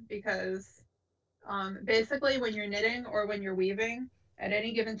art because basically when you're knitting or when you're weaving, at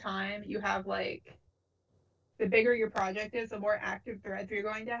any given time, you have like the bigger your project is, the more active threads you're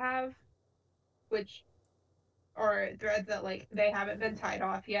going to have, which are threads that like they haven't been tied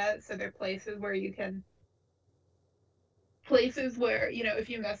off yet. So they're places where, you know, if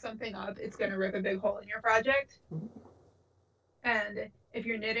you mess something up, it's going to rip a big hole in your project. And if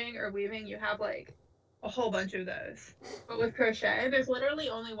you're knitting or weaving, you have like a whole bunch of those. But with crochet, there's literally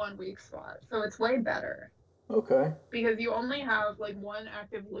only one weak spot. So it's way better Okay, because you only have like one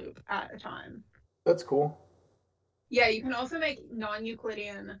active loop at a time. that's cool. Yeah, you can also make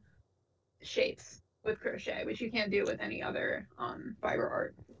non-Euclidean shapes with crochet, which you can't do with any other fiber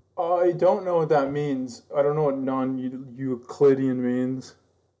art. I don't know what that means. I don't know what non-Euclidean means.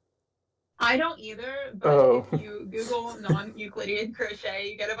 I don't either, but Oh. if you Google non-Euclidean crochet,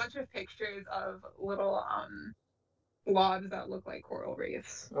 you get a bunch of pictures of little blobs that look like coral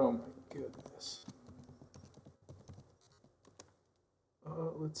reefs. Oh my goodness.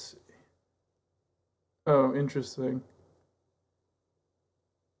 Let's see. Oh, interesting.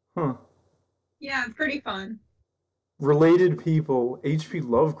 Huh. Yeah, it's pretty fun. Related people. H.P.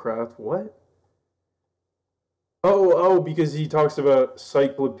 Lovecraft. What? Oh, because he talks about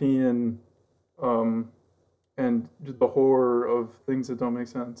Cyclopean, um, and the horror of things that don't make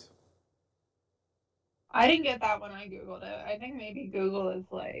sense. I didn't get that when I Googled it. I think maybe Google is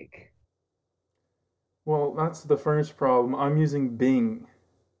like, Well, that's the first problem. I'm using Bing.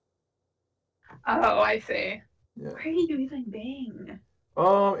 oh, I see. Yeah. Why are you using Bing?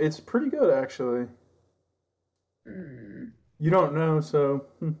 It's pretty good actually. Hmm. You don't know, so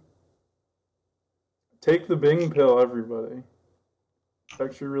take the Bing pill, everybody. It's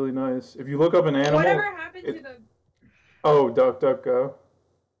actually really nice. If you look up an Whatever animal, happened to it the? oh, DuckDuckGo.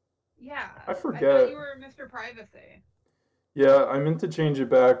 Yeah, I I thought forget. you were Mr. Privacy. Yeah, I meant to change it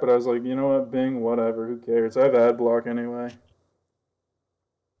back, but I was like, you know what, Bing, whatever, who cares? I have ad block anyway.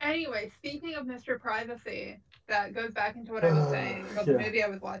 Anyway, speaking of Mr. Privacy, that goes back into what I was saying about the Yeah. movie I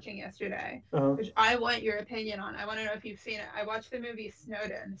was watching yesterday, Uh, which I want your opinion on. I want to know if you've seen it. I watched the movie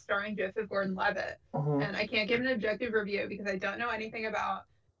Snowden, starring Joseph Gordon-Levitt, uh, and I can't give an objective review because I don't know anything about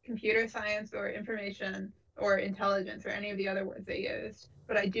computer science or information or intelligence or any of the other words they used.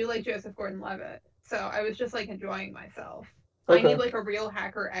 But I do like Joseph Gordon-Levitt, so I was just like enjoying myself. I need okay. like a real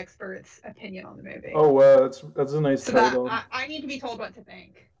hacker expert's opinion on the movie, Oh wow, that's a nice so that title. I need to be told what to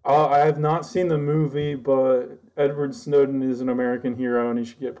think. I have not seen the movie, but Edward Snowden is an American hero and he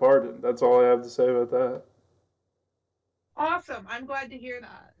should get pardoned. That's all I have to say about that. Awesome. I'm glad to hear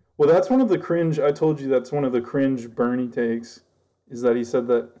that. Well, that's one of the cringe. I told you that's one of the cringe Bernie takes, is that he said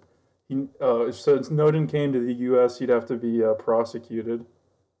that if Snowden came to the U.S., he'd have to be prosecuted.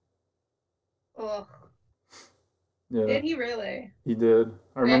 Ugh. Yeah, Did he really? he did.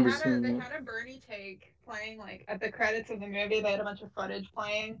 I They remember had a seeing they it. had a Bernie take playing like at the credits of the movie. They had a bunch of footage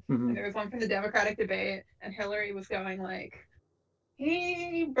playing, Hmm. and there was one from the Democratic debate, and Hillary was going like,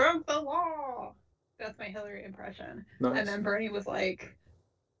 "He broke the law." That's my Hillary impression. And Nice. then Bernie was like,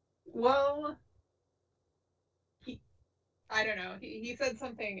 "Well, he, I don't know. He said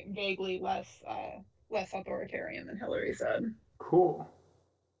something vaguely less authoritarian than Hillary said." Cool.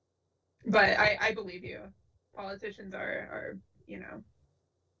 But I believe you. Politicians are you know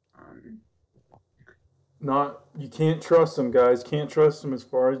um, Not you can't trust them, guys. Can't trust them as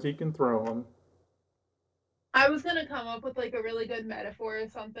far as you can throw them. I was gonna come up with like a really good metaphor or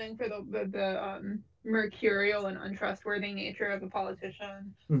something for the mercurial and untrustworthy nature of a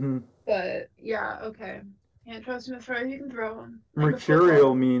politician. Hmm. But yeah, okay. Can't trust him as far as you can throw him. Like a Mercurial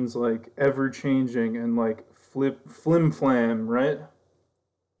football. means like ever changing and like flim flam, right?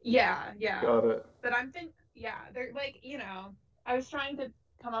 Yeah, yeah. Got it. But yeah, they're like, I was trying to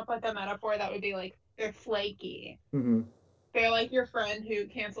come up with a metaphor that would be like they're flaky. Hmm. They're like your friend who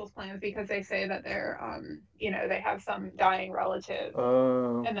cancels plans because they say that they have some dying relative.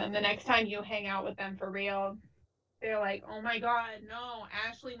 Uh, And then the next time you hang out with them for real, they're like, oh my God, no,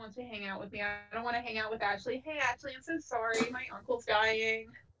 Ashley wants to hang out with me. I don't want to hang out with Ashley. Hey, Ashley, I'm so sorry. My uncle's dying.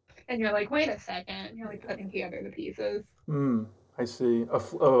 And you're like, wait a second. You're like putting together the pieces. Hmm. I see.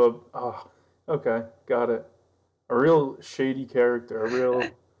 Okay, got it. A real shady character. A real.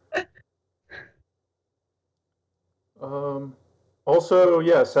 Um. Also,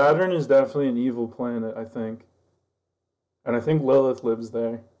 yeah, Saturn is definitely an evil planet, I think, and I think Lilith lives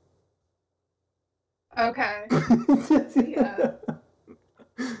there. Okay. Yeah.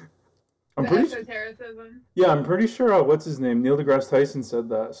 I'm The pretty. esotericism. Yeah, I'm pretty sure. What's his name? Neil deGrasse Tyson said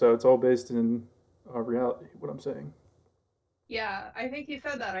that. So it's all based in reality. What I'm saying. Yeah, I think he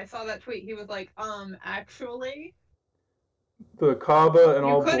said that. I saw that tweet. He was like, actually, The Kaaba and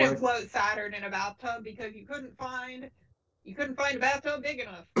you all couldn't black. float Saturn in a bathtub because you couldn't find a bathtub big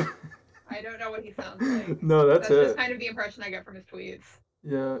enough. I don't know what he sounds like. No, that's That's just it. kind of the impression I get from his tweets.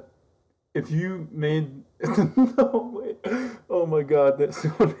 Yeah. If you made no wait, oh my god, that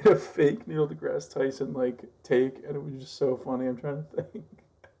someone made a fake Neil deGrasse Tyson like take, and it was just so funny. I'm trying to think.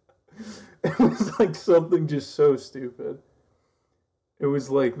 It was like something just so stupid. It was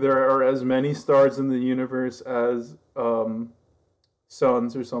like there are as many stars in the universe as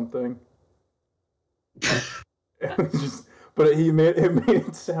suns or something. It was just, but he made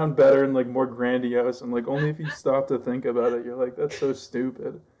it sound better and like more grandiose, and like only if you stop to think about it, you're like, that's so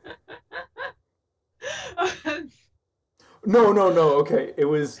stupid. No, no, no. Okay, it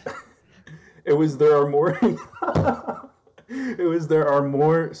was it was there are more it was there are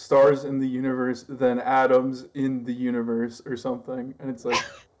more stars in the universe than atoms in the universe or something, and it's like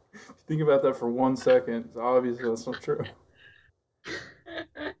if you think about that for 1 second, it's obviously that's not true.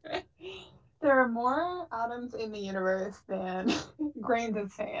 There are more atoms in the universe than grains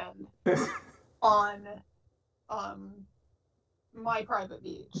of sand on um my private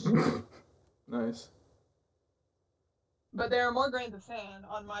beach. Nice. But there are more grains of sand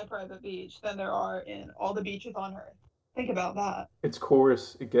on my private beach than there are in all the beaches on Earth. Think about that. It's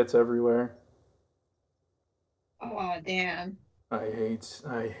coarse. It gets everywhere. Oh, damn. I hate.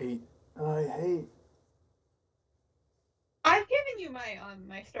 I hate. I hate. I've given you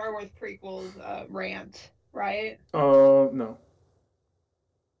my Star Wars prequels rant, right? No.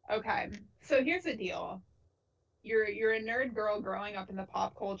 Okay. So here's the deal. You're a nerd girl growing up in the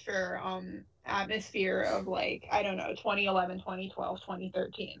pop culture atmosphere of like, I don't know, 2011, 2012,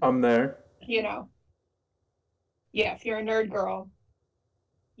 2013. I'm there. You know. Yes, you're a nerd girl.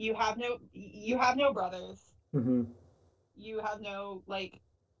 You have no brothers. Hmm. You have no like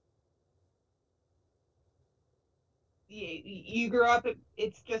you grew up,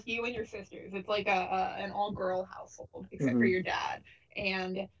 it's just you and your sisters. It's like an all girl household except for Hmm. your dad.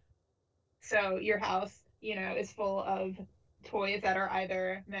 And so your house, is full of toys that are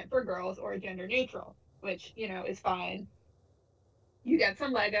either meant for girls or gender neutral, which, is fine. You get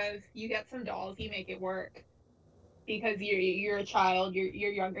some Legos, you get some dolls, you make it work because you're a child,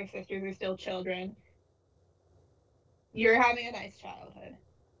 your younger sisters are still children. You're having a nice childhood.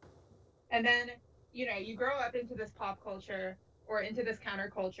 And then, you grow up into this pop culture or into this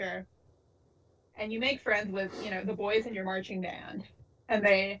counterculture and you make friends with, the boys in your marching band. And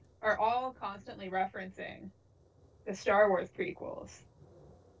they are all constantly referencing the Star Wars prequels.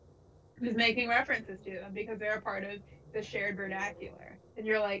 Just making references to them because they're a part of the shared vernacular. And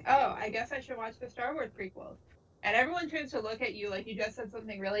you're like, oh, I guess I should watch the Star Wars prequels. And everyone turns to look at you like you just said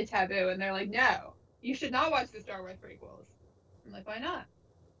something really taboo. And they're like, no, you should not watch the Star Wars prequels. I'm like, why not?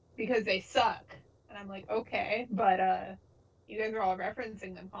 Because they suck. And I'm like, okay, but you guys are all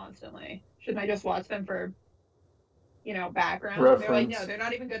referencing them constantly. Shouldn't I just watch them for, background? And they're like, no, Reference. they're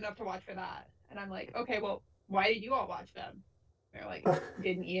not even good enough to watch for that. And I'm like, okay, well, why did you all watch them? They're like,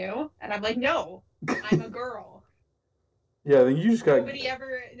 didn't you? And I'm like, no, I'm a girl. Yeah, then you just got. Nobody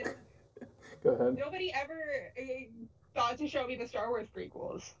ever, Go ahead. nobody ever thought to show me the Star Wars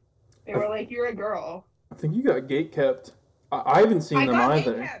prequels. They were like, you're a girl. I think you got gate kept. I haven't seen I them got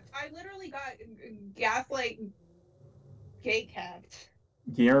either. gate kept. I literally got gaslight gate kept.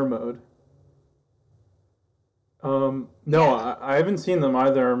 Gear mode. No, Yeah. I haven't seen them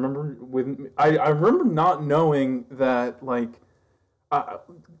either. I remember not knowing that like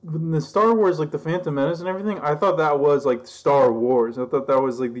when the Star Wars like the Phantom Menace and everything. I thought that was like Star Wars. I thought that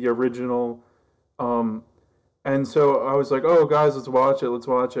was like the original. Um, and so I was like, oh guys, let's watch it, let's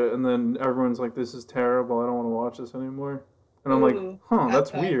watch it. And then everyone's like, this is terrible. I don't want to watch this anymore. And I'm like, Ooh, huh, that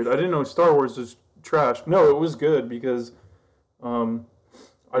that's weird. I sucks. didn't know Star Wars was trash. No, it was good because um,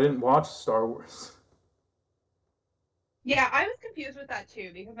 I didn't watch Star Wars. Yeah, I was confused with that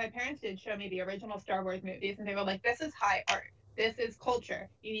too because my parents did show me the original Star Wars movies and they were like, this is high art. this is culture.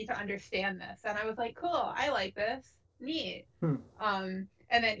 You need to understand this. And I was like, cool, I like this. Neat. Hmm.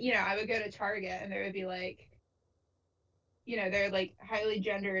 And then, you know, I would go to Target and there would be like, you know, they're like highly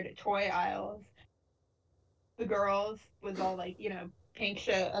gendered toy aisles. The girls was all like, you know, pink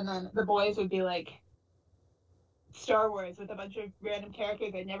shit, and then the boys would be like Star Wars with a bunch of random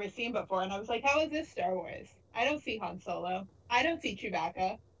characters I'd never seen before. And I was like, how is this Star Wars? I don't see Han Solo. I don't see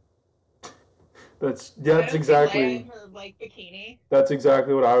Chewbacca. That's I don't see Leia in exactly her like bikini. that's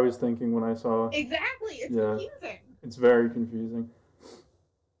exactly what I was thinking when I saw. Exactly. It's Yeah, confusing. it's very confusing.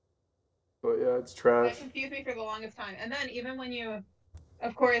 But yeah, it's That trash. confused me for the longest time. And then even when you,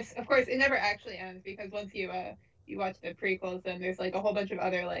 of course, it never actually ends because once you watch the prequels, then there's like a whole bunch of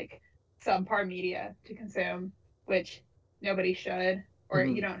other like subpar media to consume, which nobody should or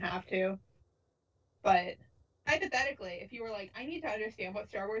Hmm. you don't have to. But hypothetically, if you were like, I need to understand what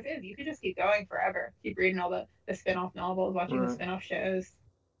Star Wars is, you could just keep going forever. Keep reading all the spin-off novels, watching the Right. spin-off shows.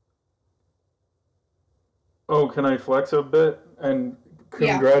 Oh, can I flex a bit and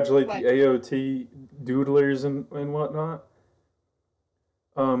Yeah, congratulate the like AOT doodlers and whatnot?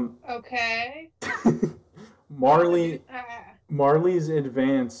 Um, okay, what's a dude? Marley Marley's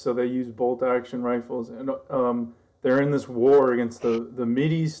advanced, so they use bolt action rifles, and they're in this war against the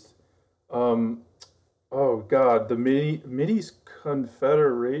Mideast. Um, oh God, the Mideast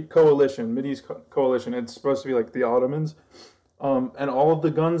Confederate Coalition, Coalition. It's supposed to be like the Ottomans, and all of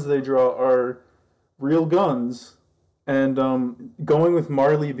the guns they draw are real guns. And going with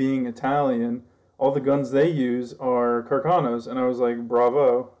Marley being Italian, all the guns they use are Carcanos, and I was like,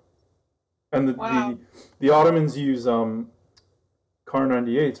 bravo. And Wow. the Ottomans use Car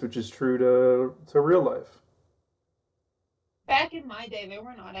 98s, which is true to real life. Back in my day, there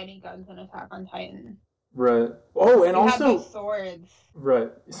were not any guns in Attack on Titan. Right. Oh, and You had those also swords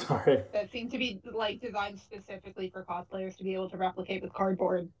right. Sorry. that seemed to be like designed specifically for cosplayers to be able to replicate with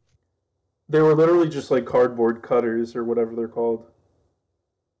cardboard. They were literally just like cardboard cutters or whatever they're called.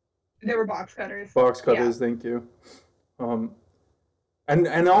 There were box cutters. Box Yeah. cutters, thank you. Um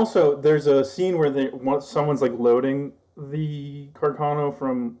and also there's a scene where someone's like loading the Carcano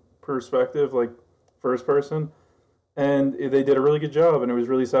from perspective, like first person, and they did a really good job and it was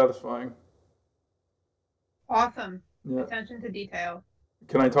really satisfying. Awesome. Yeah. Attention to detail.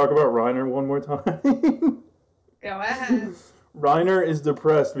 Can I talk about Reiner one more time? Go ahead. Reiner is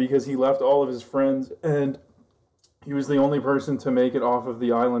depressed because he left all of his friends and he was the only person to make it off of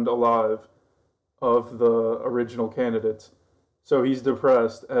the island alive of the original candidates. So he's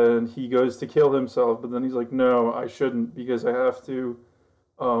depressed and he goes to kill himself, but then he's like, no, I shouldn't because I have to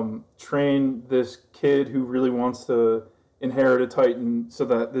train this kid who really wants to inherit a Titan so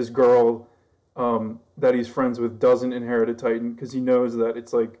that this girl that he's friends with doesn't inherit a Titan because he knows that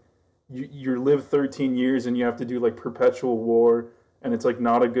it's like you live 13 years and you have to do like perpetual war and it's like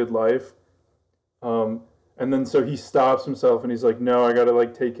not a good life. Um, and then so he stops himself and he's like, no, I gotta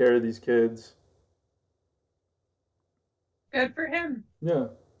like take care of these kids. Good for him. Yeah,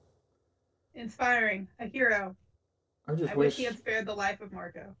 Inspiring. A hero. I just I wish he wish. had spared the life of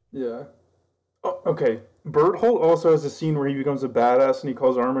Marco. Yeah. Oh, okay. Berthold also has a scene where he becomes a badass and he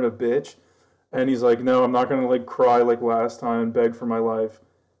calls Armin a bitch, and he's like, "No, I'm not gonna like cry like last time and beg for my life.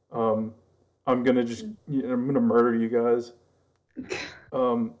 Um, I'm gonna just, I'm gonna murder you guys."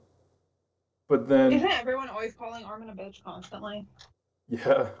 Um, but then, Isn't everyone always calling Armin a bitch constantly?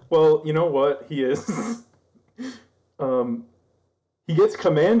 yeah. Well, you know what? He is. um, he gets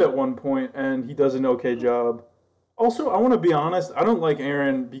command at one point and he does an okay job. Also, I want to be honest. I don't like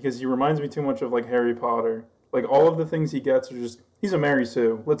Aaron because he reminds me too much of like Harry Potter. Like all of the things he gets are just he's a Mary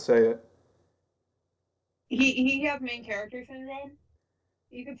Sue. Let's say it. He has main character syndrome,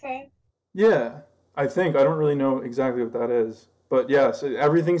 you could say. Yeah, I think I don't really know exactly what that is, but yes,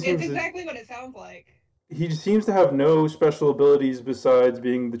 everything It's seems to. exactly what it sounds like. He seems to have no special abilities besides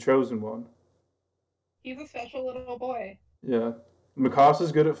being the chosen one. He's a special little boy. Yeah,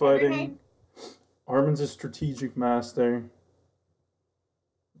 Mikasa's good at Every fighting. time, Armin's a strategic master.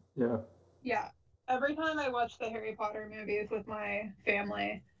 Yeah. yeah, every time I watch the Harry Potter movies with my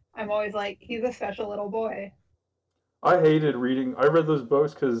family, I'm always like, he's a special little boy. I hated reading. I read those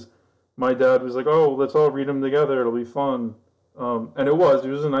books because my dad was like, "Oh, let's all read them together. It'll be fun." And it was. It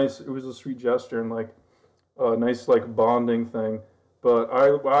was a nice. It was a sweet gesture and like a nice like bonding thing. But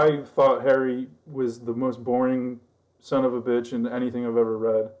I thought Harry was the most boring son of a bitch in anything I've ever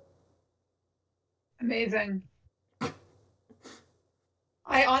read. Amazing.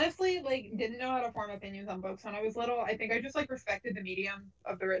 I honestly like didn't know how to form opinions on books when I was little. I think I just like respected the medium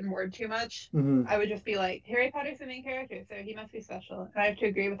of the written word too much. Hmm. I would just be like, Harry Potter's the main character, so he must be special. And I have to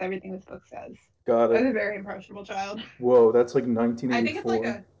agree with everything this book says. Got I was it. a very impressionable child. Whoa, that's like I think it's like 1984.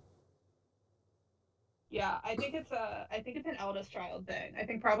 a yeah, I think it's an eldest child thing. I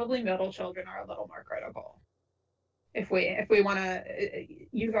think probably middle children are a little more critical if we want to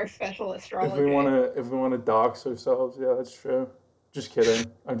use our special astrology. If we wanna dox ourselves, yeah, that's true. Just kidding.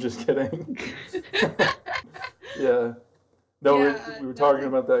 I'm just kidding. Yeah. No, Yeah, we were not talking to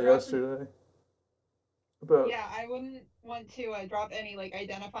about that drop. yesterday. About Yeah, I wouldn't want to drop any like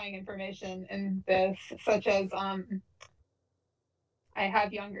identifying information in this, such as I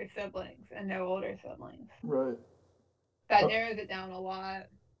have younger siblings and no older siblings. right. That Uh, narrows it down a lot.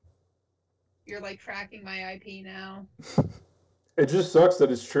 You're like tracking my IP now. it just sucks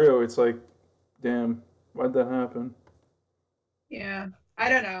that it's true. It's like, damn, why'd that happen? Yeah, I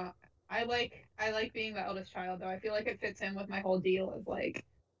don't know. I like being the eldest child though. I feel like it fits in with my whole deal of like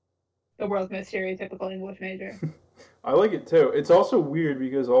the world's most stereotypical English major. I like it too. It's also weird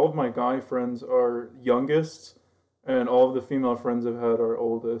because all of my guy friends are youngest, and all of the female friends I've had are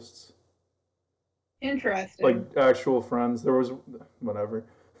oldest. Like Interesting. actual friends. There was whatever.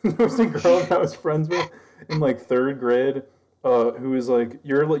 There was a girl that I was friends with in like third grade, who was like,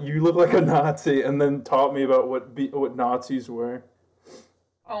 you look like a Nazi," and then taught me about what Nazis were.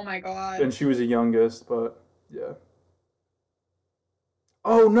 Oh my And God. she was the youngest, but yeah.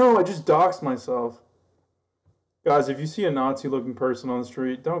 Oh no, I just doxed myself. Guys, if you see a Nazi looking person on the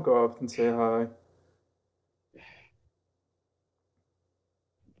street, don't go up and say hi.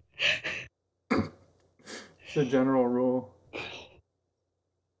 It's a general rule.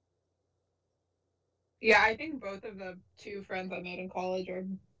 Yeah, I think both of the two friends I made in college are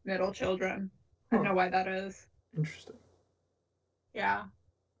middle children. I don't Huh. know why that is. Interesting. Yeah.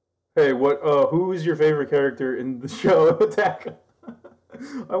 Hey, who is your favorite character in the show Attack?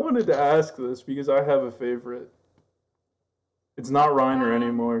 I wanted to ask this because I have a favorite. It's not Reiner Um,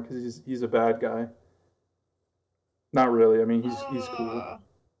 anymore because he's a bad guy. Not really. I mean, he's cool. uh,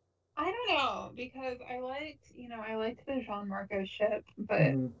 I don't know because I liked the Jean Marco ship,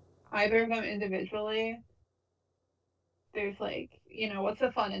 but Hmm. either of them individually, there's like, what's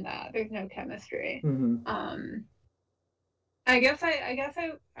the fun in that? There's no chemistry. Hmm. Um, I guess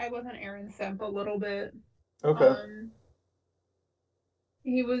I was an Aaron simp a little bit. Okay, Um,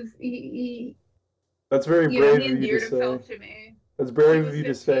 he was that's very he brave of you to endeared say. himself to me. That's He brave of was you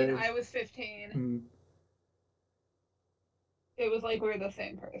to 15, say. I was 15. Mm, It was like we were the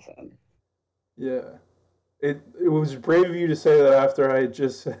same person. yeah. It was brave of you to say that after I had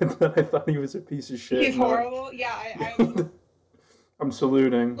just said that I thought he was a piece of shit. He's And that horrible. Yeah, I I'm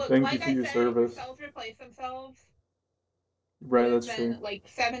saluting. look, Thank you like for I your said, service. cells replace themselves. It Right, has that's true. been like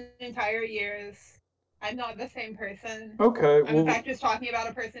 7 entire years. I'm not the same person. Okay, I'm in well, fact just talking about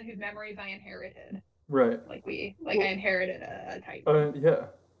a person whose memories I inherited. right. I Well, inherited a Titan. yeah.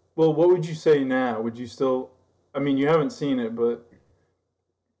 Well, what would you say now? Would you still? I mean, you haven't seen it, but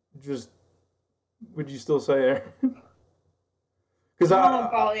just would you still say Aaron? Because Oh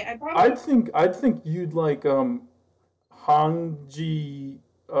golly, I I'd probably think you'd like Hanji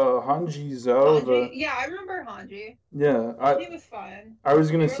Hanji Zo Hanji. the Yeah, I remember Hanji. yeah Hanji was fun. I was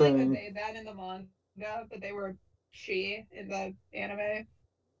They gonna were like a say they then in the manga, but they were she in the anime.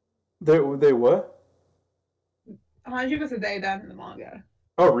 they what? Hanji was a they them in the manga.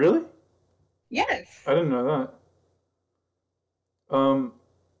 Oh really? Yes. I didn't know that.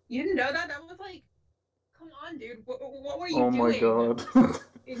 You didn't know that? That was like, come on, dude. What were you Oh my doing god.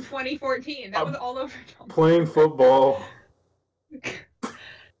 in 2014? That was I'm all over playing football. Tumblr.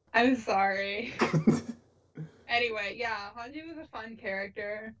 I'm sorry. Anyway, yeah, Hanji was a fun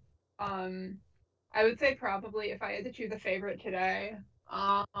character. Um, I would say probably if I had to choose a favorite today,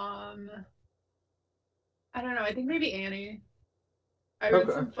 I don't know. I think maybe Annie. I read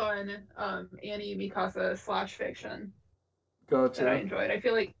Okay, some fun Annie Mikasa slash fiction that I gotcha. enjoyed. I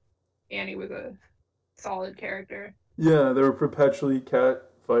feel like Annie was a solid character. Yeah, they were perpetually cat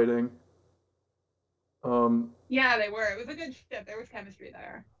fighting. Um, Yeah, they were. It was a good ship. There was chemistry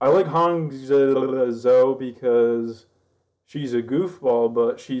there. I like Hong Zo because she's a goofball,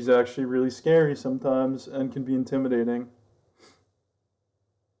 but she's actually really scary sometimes and can be intimidating.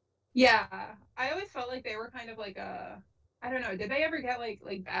 Yeah, I always felt like they were kind of like a, I don't know. Did they ever get like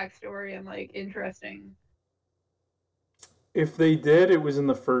backstory and like interesting? If they did, it was in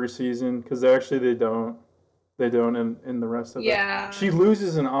the first season because actually they don't. They don't in the rest of it. Yeah, She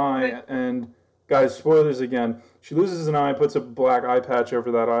loses an but eye, and guys, spoilers again. She loses an eye, puts a black eye patch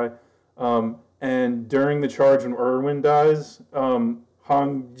over that eye, and during the charge when Irwin dies,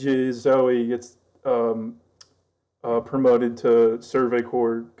 Hong Ji Zoe gets um, promoted to Survey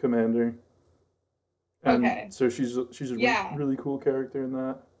Corps commander, and okay. so she's a Yeah, really cool character in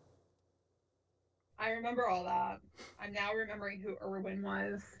that. I remember all that. I'm now remembering who Erwin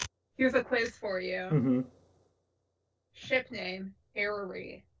was. Here's a quiz for you. Mm-hmm. Ship name,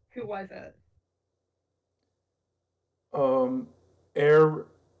 Arary. Who was it? Air.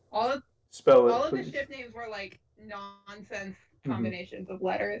 All of Spell all it, of the please. ship names were like nonsense Mm-hmm. combinations of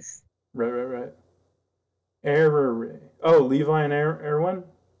letters. Right, right, right. Air. Oh, Levi and Erwin.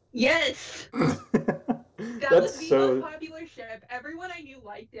 Yes! That That's was the most so. popular ship. Everyone I knew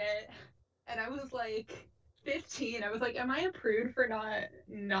liked it. And I was like 15. I was like, am I a prude for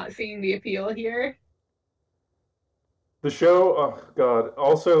not seeing the appeal here? The show, oh God.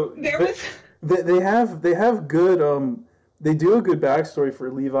 Also, There was they have good they do a good backstory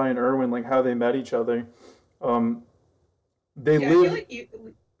for Levi and Erwin, like how they met each other. Um, they yeah, I feel live. like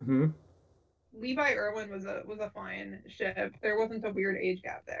Hmm. Levi Irwin was a fine ship. There wasn't a weird age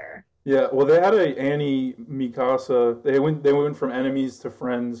gap there. Yeah, well, they had a Annie Mikasa. They went from enemies to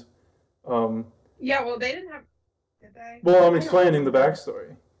friends. Um, Yeah, well they didn't have did they? well, I'm I don't explaining the remember.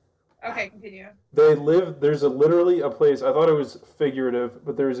 backstory. Okay, continue. They live. There's a literally a place. I thought it was figurative,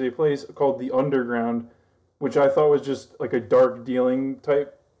 but there's a place called the Underground, which I thought was just like a dark dealing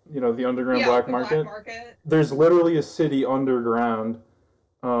type. The underground Yeah, like black the black market. market. There's literally a city underground.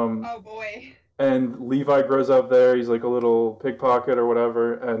 Um, Oh boy. and Levi grows up there. He's like a little pickpocket or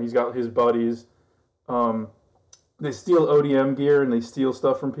whatever, and he's got his buddies. Um, they steal ODM gear and they steal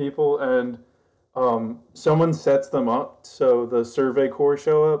stuff from people, and someone sets them up. So the Survey Corps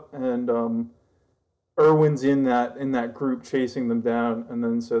show up, and Irwin's in that group chasing them down, and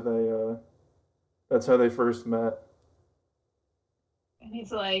then so that's how they first met. And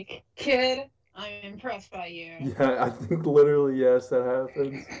he's like, kid, I'm impressed by you. Yeah, I think literally yes, that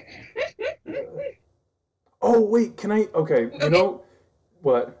happens. Oh wait, can I? Okay, you Okay. know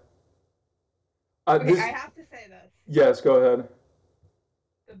what? Okay, This I have to say this. Yes, go ahead.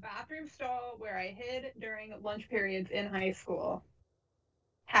 The bathroom stall where I hid during lunch periods in high school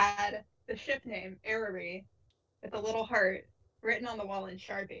had the ship name Arary with a little heart written on the wall in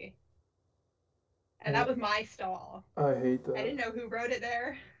Sharpie. And that was my stall. I hate I that. didn't know who wrote it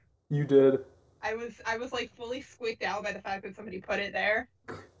there. You did. I was like fully squeaked out by the fact that somebody put it there.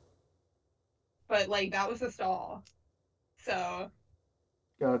 But like that was the stall. So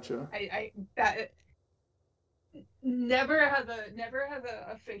Gotcha. I that never has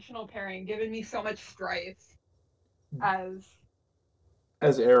a fictional pairing given me so much strife as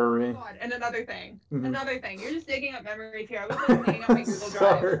As Aerie. God. And another thing. Mhm. Another thing. You're just digging up memories here. I was like cleaning up my Google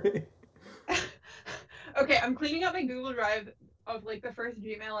Drive. Sorry. Okay, I'm cleaning up my Google Drive of like the first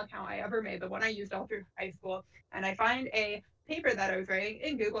Gmail account I ever made, the one I used all through high school, and I find a paper that I was writing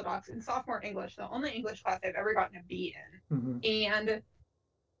in Google Docs in sophomore English, the only English class I've ever gotten a B in. Mm-hmm. And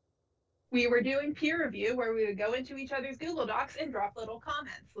we were doing peer review where we would go into each other's Google Docs and drop little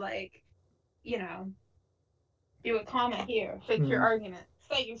comments like, you know, do a comma here, fix your argument,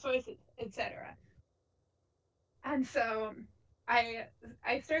 cite your sources, etc. And so I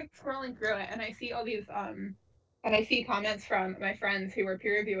start scrolling through it and I see all these and I see comments from my friends who were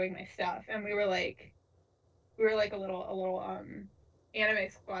peer reviewing my stuff, and we were like a little anime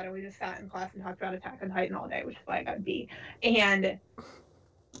squad, and we just sat in class and talked about Attack on Titan all day, which is why I got a B.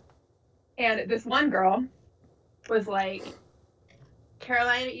 And this one girl was like,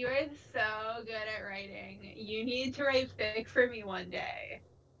 Caroline, you are so good at writing. You need to write fic for me one day.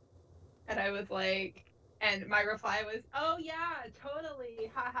 And I was like, and my reply was, oh yeah,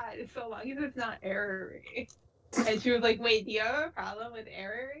 totally. Haha, so long as it's not error-y. And she was like, wait, do you have a problem with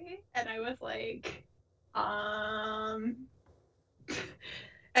error-y? And I was like,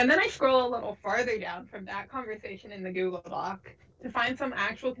 And then I scroll a little farther down from that conversation in the Google Doc to find some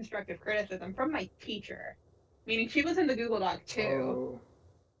actual constructive criticism from my teacher. Meaning she was in the Google Doc too. Oh.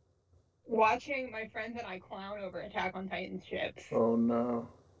 Watching my friends and I clown over Attack on Titan ships. Oh no.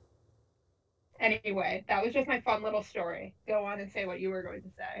 Anyway, that was just my fun little story. Go on and say what you were going to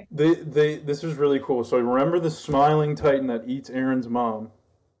say. This was really cool. So remember the smiling Titan that eats Aaron's mom?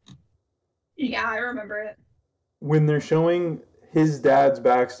 Yeah, I remember it. When they're showing his dad's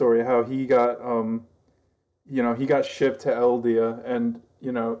backstory, how he got he got shipped to Eldia, and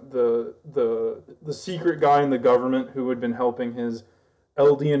the secret guy in the government who had been helping his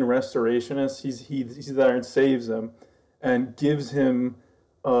Eldian restorationist, he's there and saves him and gives him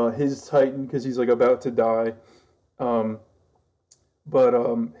his Titan because he's like about to die. But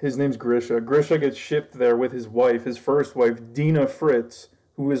his name's Grisha. Grisha gets shipped there with his wife, his first wife, Dina Fritz,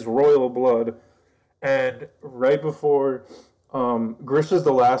 who is royal blood. And right before Grisha's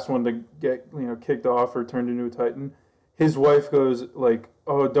the last one to get kicked off or turned into a Titan, his wife goes like,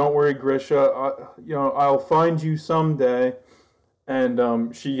 "Oh, don't worry, Grisha. I'll find you someday."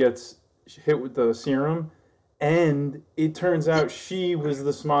 And she gets hit with the serum, and it turns out she was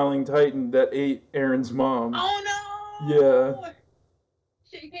the smiling titan that ate Aaron's mom. Oh Yeah, no!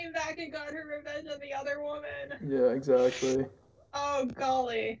 She came back and got her revenge on the other woman. yeah, exactly. Oh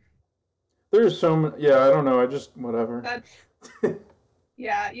golly. There's so many. Yeah, I don't know. I just whatever. That's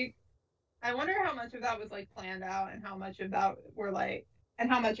yeah, you I wonder how much of that was like planned out and how much of that were like and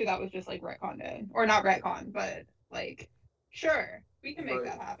how much of that was just like retconned in. Or not retcon, but like sure, we can make Right,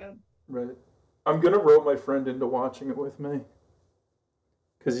 that happen. right. I'm gonna rope my friend into watching it with me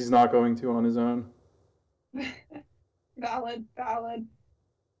because he's not going to on his own. Valid, valid.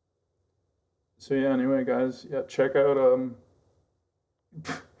 So yeah. Anyway, guys, yeah, check out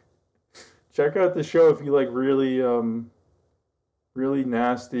the show if you like really really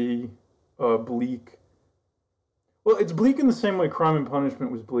nasty, bleak. Well, it's bleak in the same way Crime and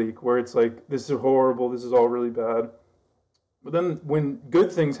Punishment was bleak, where it's like this is horrible, this is all really bad. But then when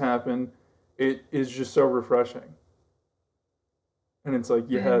good things happen, it is just so refreshing. And it's like,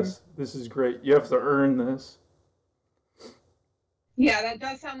 Mm. yes, this is great. You have to earn this. Yeah, that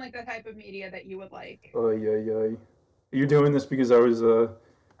does sound like the type of media that you would like. Oh yeah, yeah. You're doing this because I was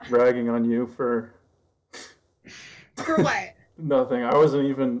ragging on you for For what? nothing. I wasn't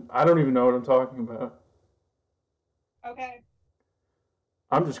even. I don't even know what I'm talking about. Okay.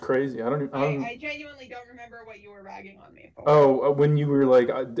 I'm just crazy. I don't. Even, I don't. I genuinely don't remember what you were ragging on me for. Oh, when you were like,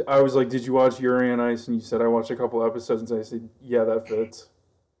 I was like, did you watch Yuri on Ice? And you said I watched a couple episodes, and I said, yeah, that fits.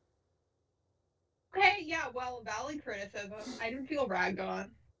 Okay, yeah, well, valid criticism. I didn't feel ragged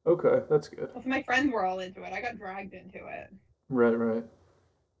on. Okay, that's good. Plus, my friends were all into it. I got dragged into it. Right, right.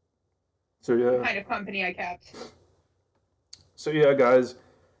 So The yeah, kind of company I kept. so yeah, guys,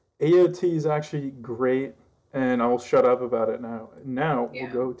 AOT is actually great, and I'll shut up about it now. Now we'll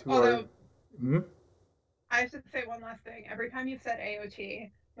Yeah. go to our. Although, Hmm? I have to say one last thing. Every time you've said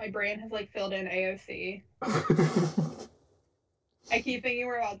AOT, my brain has like filled in AOC. I keep thinking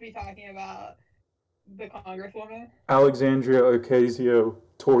we're about to be talking about the Congresswoman. Alexandria Ocasio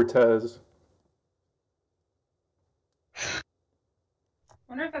Cortez. I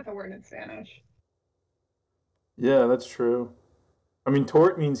wonder if that's a word in Spanish. Yeah, that's true. I mean,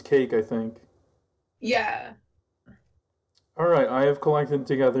 tort means cake, I think. Yeah. All right, I have collected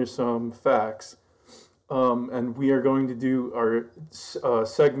together some facts, and we are going to do our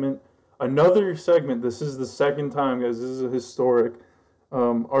segment. Another segment. This is the second time, guys. This is a historic.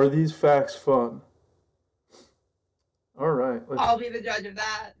 Are these facts fun? All right, let's I'll be the judge of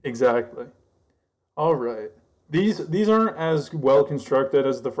that. exactly. All right. These aren't as well constructed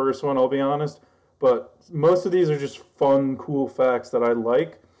as the first one, I'll be honest, but most of these are just fun, cool facts that I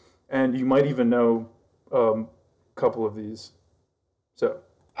like, and you might even know a couple of these. So,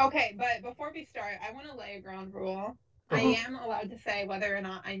 Okay, but before we start, I want to lay a ground rule. I uh-huh. am allowed to say whether or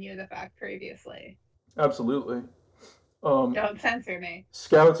not I knew the fact previously. Absolutely. Um, Don't censor me.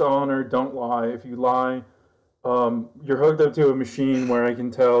 Scout's honor, don't lie. If you lie, you're hooked up to a machine where I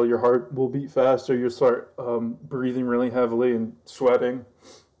can tell your heart will beat faster. You'll start breathing really heavily and sweating.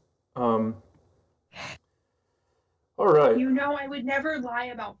 Um, all right. You know, I would never lie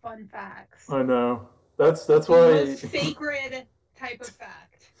about fun facts. I know. That's The why most sacred type of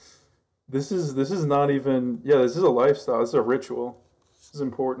fact. this is not even, yeah, this is a lifestyle. This is a ritual. This is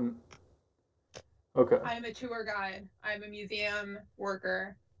important. Okay. I am a tour guide. I'm a museum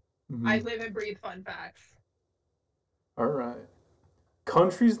worker. I Hmm. live and breathe fun facts. All right.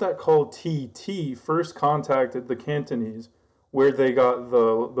 Countries that call tea tea first contacted the Cantonese, where they got the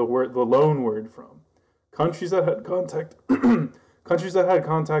loan word from. Countries that had contact countries that had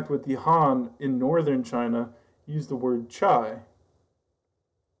contact with the Han in northern China used the word chai.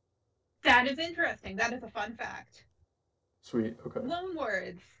 That is interesting. That is a fun fact. Sweet. Okay. Loan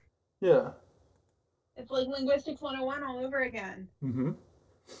words. Yeah. It's like linguistics 101 all over again. Mm-hmm.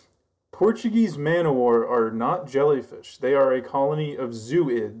 Portuguese man-o-war are not jellyfish. They are a colony of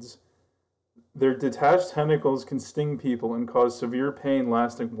zooids. Their detached tentacles can sting people and cause severe pain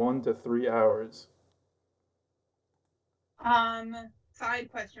lasting 1 to 3 hours.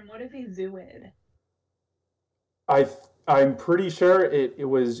 Side question. What is a zooid? I I'm pretty sure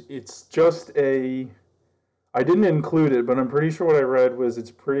it's just a I didn't include it, but I'm pretty sure what I read was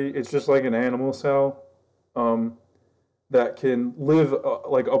it's just like an animal cell um that can live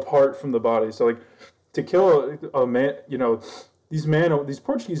like apart from the body. So like to kill a man, these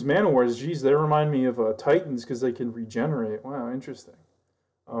Portuguese man o' wars, geez, they remind me of Titans because they can regenerate. Wow, interesting.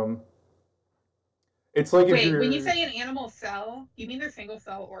 Um, it's like if Wait, when you you're say an animal cell, you mean they're single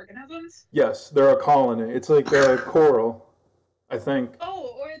cell organisms? yes, they're a colony. It's like a coral, I think.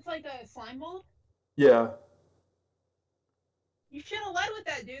 Oh, or it's like a slime mold? Yeah, You should have led with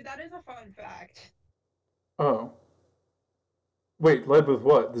that, dude. That is a fun fact. Oh. Wait, led with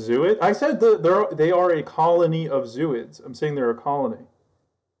what? The Zooid? I said they are a colony of Zooids. I'm saying they're a colony.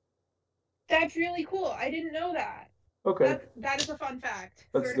 That's really cool. I didn't know that. Okay, That is a fun fact.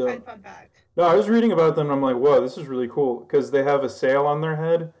 that's Certified dope. fun fact. No, I was reading about them and I'm like, whoa, this is really cool because they have a sail on their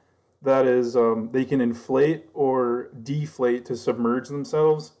head that is they can inflate or deflate to submerge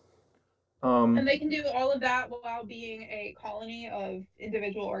themselves. And Um, they can do all of that while being a colony of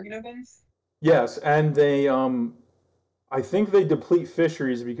individual organisms. yes, and they I think they deplete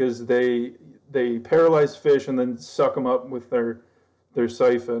fisheries because they paralyze fish and then suck them up with their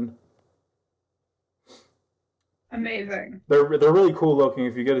siphon. Amazing. They're really cool looking.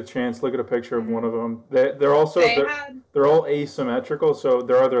 If you get a chance, look at a picture of one Mhm. of them. They're also They had, they're all asymmetrical, so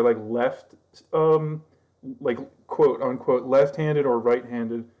they're either like left, like quote unquote left-handed or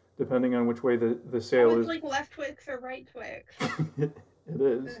right-handed, depending on which way the oh, sail it's is. like Left Twix or Right Twix. It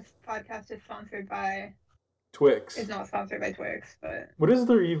is This podcast is sponsored by, Twix. is not sponsored by Twix, but What is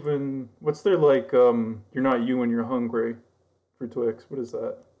their even? What's their like? You're not you when you're hungry, for Twix. What is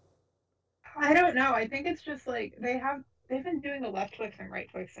that? I don't know. I think it's just like they've been doing the Left Twix and Right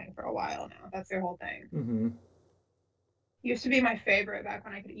Twix thing for a while now. That's their whole thing. Mm-hmm. Used to be my favorite back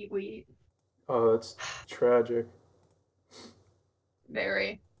when I could eat wheat. Oh, that's tragic.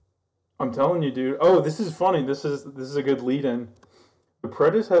 Very. I'm telling you, dude. Oh, this is funny. This is a good lead-in. The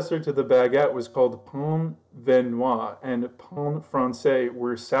predecessor to the baguette was called pain venois, and pain français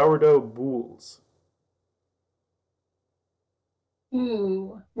were sourdough boules.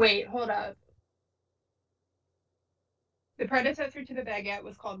 Ooh, wait, hold up. The predecessor to the baguette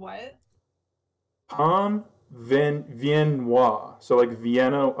was called what? Pain viennois, so like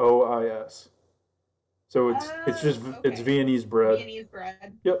Vienna OIS. So it's just Oh, it's okay. Viennese bread. Viennese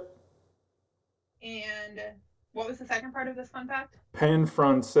bread. Yep. And what was the second part of this fun fact? Pain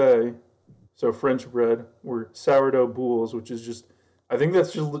français, so French bread, were sourdough boules, which is just I think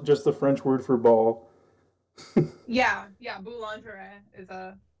that's just the French word for ball. Yeah, yeah, boulangerie is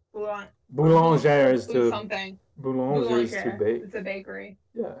a boulan Boulanger is bou to something. boulanger is to Boulanger. bake. It's a bakery.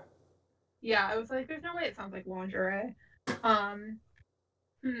 Yeah. Yeah, I was like, there's no way it sounds like lingerie. Um,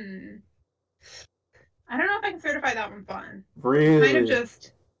 hmm. I don't know if I can certify that one fun. Kind of Really?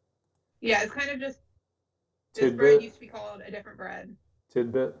 just, yeah, it's kind of just this bread Tidbit? used to be called a different bread.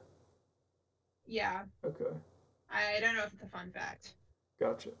 Tidbit? Yeah, Okay. I don't know if it's a fun fact.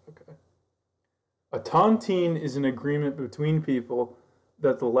 Gotcha. Okay. A tontine is an agreement between people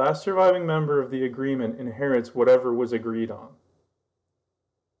that the last surviving member of the agreement inherits whatever was agreed on.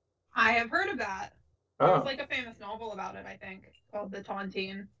 I have heard of that. There was Oh. like a famous novel about it, I think, called The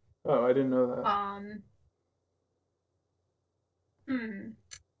Tontine. Oh, I didn't know that. Um, hmm.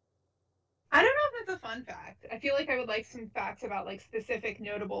 I don't know if that's a fun fact. I feel like I would like some facts about like specific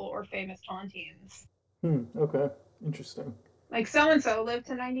notable or famous Tauntines. Okay. Interesting. Like so and so lived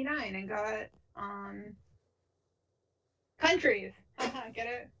to 99 and got countries. Get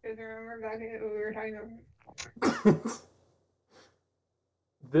it? Because remember exactly what we were talking about.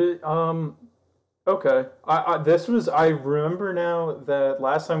 the okay. I remember now that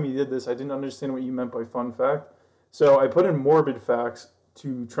last time we did this I didn't understand what you meant by fun fact. So I put in morbid facts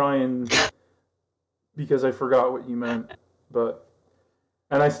to try and because I forgot what you meant. But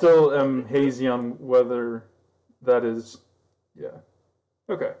and I still am hazy on whether that is yeah.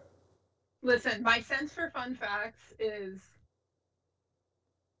 Okay. Listen, my sense for fun facts is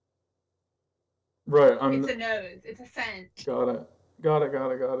Right. it's a nose, it's a scent. Got it. Got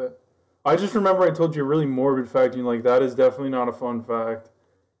it. I just remember I told you a really morbid fact, and you're like, that is definitely not a fun fact.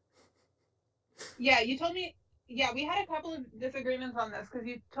 Yeah, you told me. Yeah, we had a couple of disagreements on this because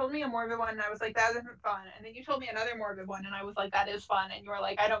you told me a morbid one and I was like, that isn't fun. And then you told me another morbid one and I was like, that is fun. And you were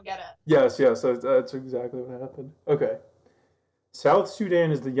like, I don't get it. Yes, that's exactly what happened. Okay. South Sudan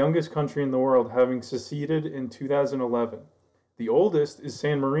is the youngest country in the world, having seceded in 2011. The oldest is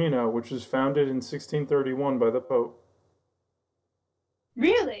San Marino, which was founded in 1631 by the Pope.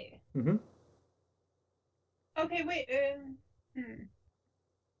 Really? Hmm. Okay, wait. Hmm.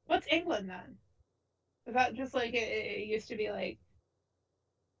 What's England then? Is that just like it used to be like?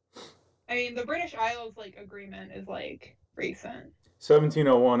 I mean, the British Isles like agreement is like recent.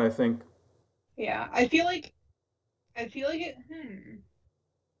 1701, I think. Yeah, I feel like it.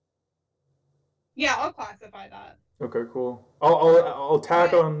 Yeah, I'll classify that. Okay, cool. I'll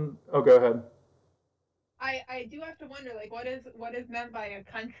tack But on. Oh, go ahead. I do have to wonder like what is meant by a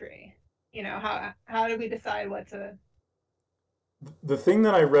country? You know, how do we decide what's a The thing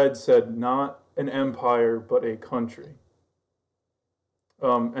that I read said not an empire, but a country.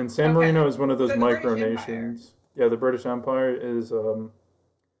 And San okay? Marino is one of those So the British Empire. micronations. Yeah, the British Empire is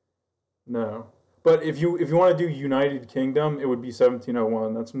no. But if you want to do United Kingdom, it would be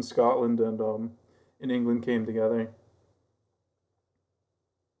 1701. That's when Scotland and England came together.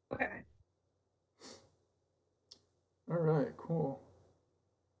 Okay. All right, cool.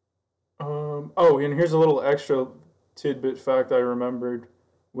 Oh, and here's a little extra tidbit fact I remembered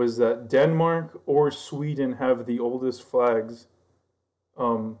was that Denmark or Sweden have the oldest flags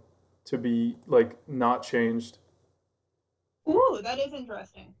um, to be like not changed. Ooh, that is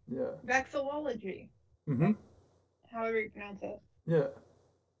interesting. Yeah. Vexillology, Mhm. however you pronounce it. Yeah.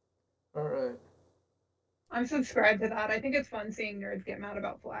 All right. I'm subscribed to that. I think it's fun seeing nerds get mad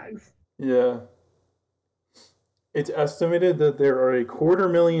about flags. Yeah. It's estimated that there are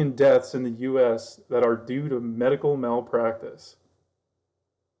 250,000 deaths in the U.S. that are due to medical malpractice.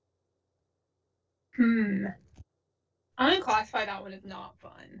 Hmm. I'm gonna classify that one as not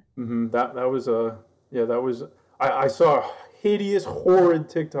fun. That was a yeah that was I saw a hideous horrid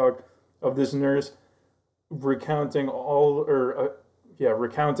TikTok of this nurse recounting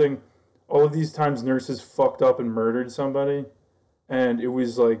recounting all of these times nurses fucked up and murdered somebody, and it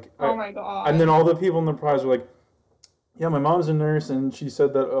was like Oh my and then god. all the people in the prize were like, yeah, my mom's a nurse, and she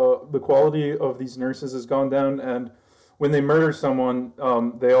said that the quality of these nurses has gone down, and when they murder someone,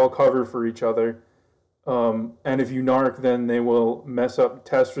 they all cover for each other. And if you narc, then they will mess up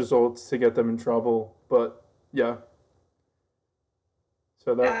test results to get them in trouble. But yeah,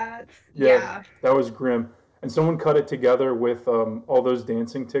 so That's yeah, yeah. that was grim. And someone cut it together with all those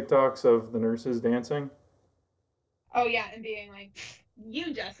dancing TikToks of the nurses dancing. Oh yeah, and being like,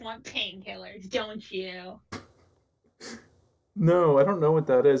 you just want painkillers, don't you? No, I don't know what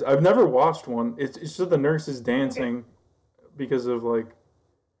that is. I've never watched one. It's just the nurses Okay. dancing because of like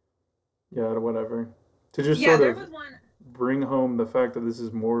yeah, whatever. To just Yeah, sort there of was one. bring home the fact that this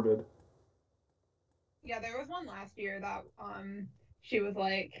is morbid. Yeah, there was one last year that she was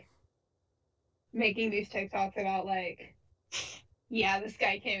like making these TikToks about like, yeah, this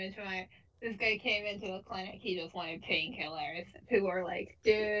guy came into the clinic, he just wanted painkillers. People are like,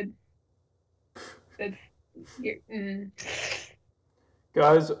 dude, that's you're,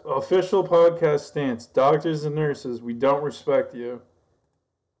 Guys, official podcast stance. Doctors and nurses, we don't respect you.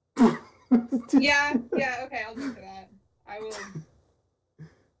 yeah, yeah, okay, I'll do for that. I will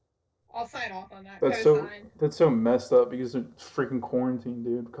I'll sign off on that. That's so Co-sign. that's so messed up because it's freaking quarantine,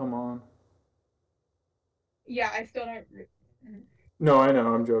 dude. Come on. Yeah, I still don't. No, I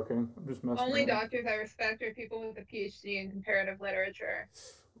know. I'm joking. I'm just messing Only around. doctors I respect are people with a PhD in comparative literature.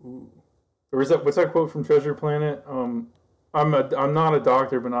 Ooh. Or is that what's that quote from Treasure Planet? I'm not a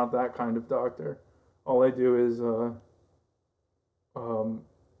doctor, but not that kind of doctor. All I do is um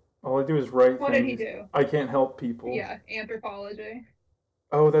all I do is write What did he things. do? I can't help people. Yeah, anthropology.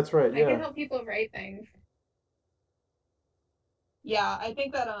 Oh, that's right. I can Yeah. help people write things. Yeah, I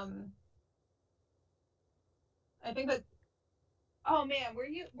think that oh man, were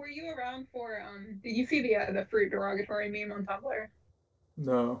you around for did you see the fruit derogatory meme on Tumblr?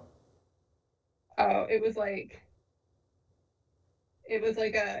 No. Oh, it was like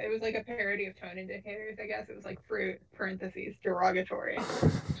a parody of tone indicators, I guess. It was like fruit parentheses derogatory.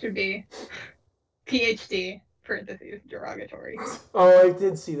 Should be PhD parentheses derogatory. Oh, I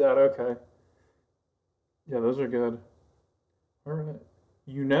did see that. Okay. Yeah, those are good. All right.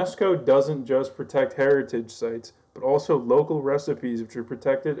 UNESCO doesn't just protect heritage sites, but also local recipes which are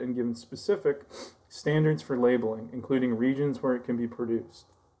protected and given specific standards for labeling, including regions where it can be produced.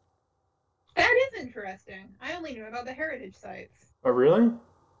 That is interesting. I only knew about the heritage sites. Oh, really?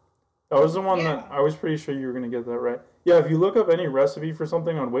 That was the one that Yeah. I was pretty sure you were going to get that right. Yeah, if you look up any recipe for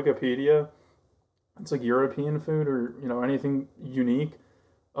something on Wikipedia, it's like European food or, anything unique.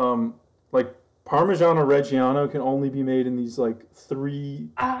 Like Parmigiano Reggiano can only be made in these like three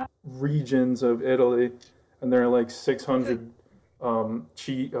Uh, regions of Italy, and there are like what's it? 600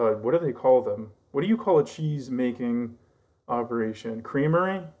 cheese. What do they call them? What do you call a cheese making operation?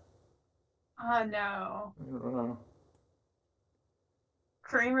 Creamery? Oh no. I don't know.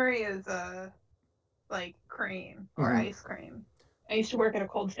 Creamery is like cream or Hmm. ice cream. I used to work at a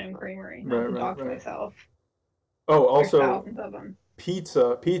Cold Stone Creamery, not Right, to right, dox right. myself. Oh, There's also thousands of them. pizza.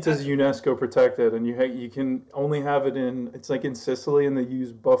 Uh, Pizza's UNESCO protected, and you can only have it in. It's like in Sicily, and they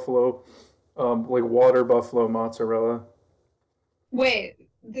use buffalo, like water buffalo mozzarella. wait,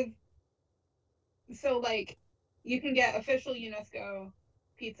 so like you can get official UNESCO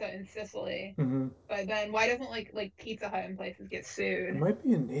pizza in Sicily, Hmm. but then why doesn't like Pizza Hut and places get It sued? might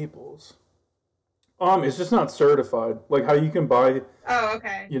be in Naples. It's just not certified. Like how you can buy, Oh,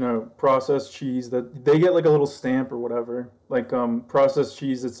 okay. processed cheese that they get like a little stamp or whatever. Like processed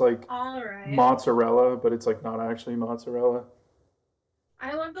cheese it's like All right. mozzarella, but it's like not actually mozzarella.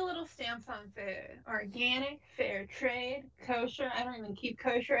 I love the little stamps on food. Organic, fair trade, kosher. I don't even keep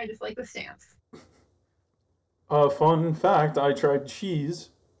kosher. I just like the stamps. Fun fact, I tried cheese.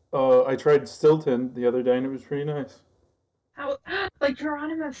 I tried Stilton the other day and it was pretty nice. How like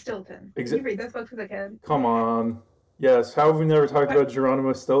Geronimo Stilton. Did you Exa- read those books as a kid? Come on. Yes, how have we never talked What? about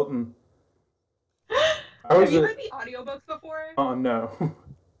Geronimo Stilton? How Have is you it? read the audiobooks before? Oh, no.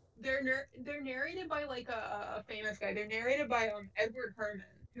 They're narrated by like a famous guy. They're narrated by Edward Herman,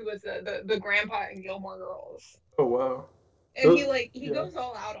 who was the grandpa in Gilmore Girls. Oh, wow. And Those, he yeah. goes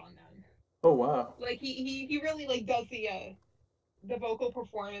all out on them. Oh, wow. Like he really like does the vocal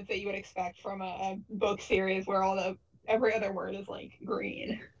performance that you would expect from a book series where all the every other word is like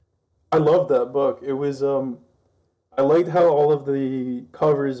green. I love that book. I liked how all of the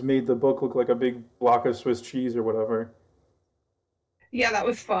covers made the book look like a big block of Swiss cheese or whatever. Yeah, that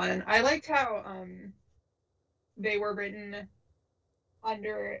was fun. I liked how they were written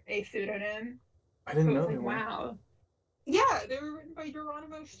under a pseudonym. I didn't So it was know they like, were. wow. Yeah, they were written by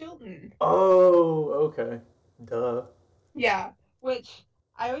Geronimo Stilton. Oh, okay. Duh. Yeah, which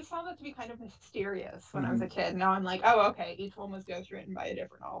I always found that to be kind of mysterious when I was Hmm. a kid. Now I'm like, oh, okay, each one was ghostwritten by a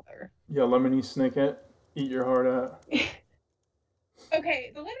different author. Yeah, Lemony Snicket, eat your heart out.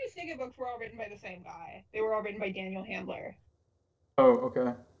 Okay, the Lemony Snicket books were all written by the same guy. They were all written by Daniel Handler. Oh, okay.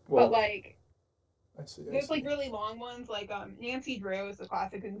 But Well, like, I see, I there's like see. really long ones, like Nancy Drew is a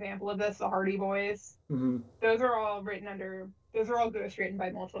classic example of this. The Hardy Boys. Hmm. Those are all written under. Those are all ghostwritten by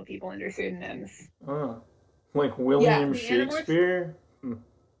multiple people under pseudonyms. Ah, like Yeah, William the Animorphs. Shakespeare? Hmm.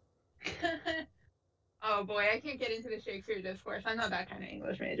 Oh boy, I can't get into the Shakespeare discourse. I'm not that kind of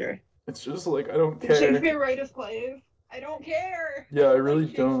English major. It's just like, I don't Did care. Shakespeare write his plays? I don't care. Yeah, I I really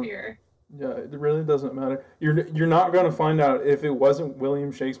like don't. Shakespeare. Yeah, it really doesn't matter. You're not gonna find out if it wasn't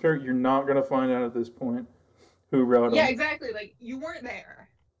William Shakespeare. You're not gonna find out at this point who wrote Yeah, him. exactly. Like you weren't there.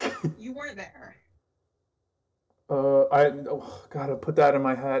 You weren't there. Gotta put that in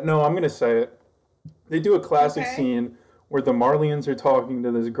my hat. No, I'm gonna say it. They do a classic Okay. scene where the Marlians are talking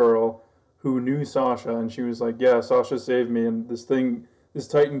to this girl who knew Sasha, and she was like, "Yeah, Sasha saved me," and this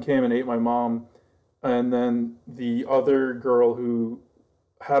Titan came and ate my mom, and then the other girl who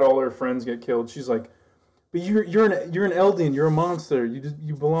had all her friends get killed, she's like, "But you're an Eldian, you're a monster.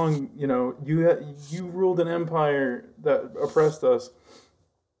 You belong, you ruled an empire that oppressed us."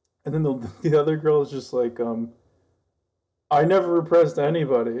 And then the other girl is just like, I never oppressed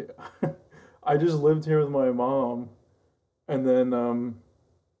anybody. I just lived here with my mom. And then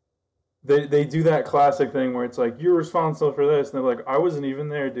they do that classic thing where it's like, you're responsible for this. And they're like, I wasn't even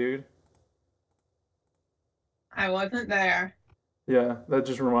there, dude. I wasn't there. Yeah, that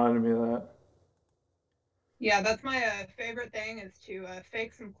just reminded me of that. Yeah, that's my favorite thing is to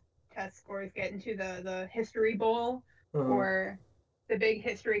fake some test scores, get into the history bowl Uh-huh. or the big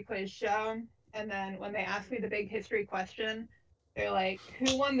history quiz show, and then when they ask me the big history question, they're like,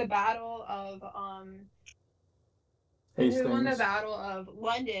 who won the Hastings. Battle of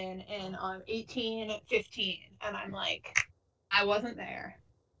London in 1815? And I'm like, I wasn't there.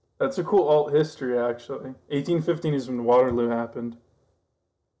 That's a cool alt history, actually. 1815 is when Waterloo happened.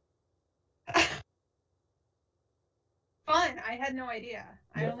 Fun. I had no idea.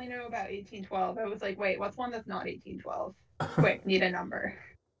 I Yeah. only know about 1812. I was like, wait, what's one that's not 1812? Quick, need a number.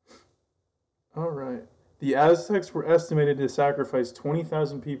 All right. The Aztecs were estimated to sacrifice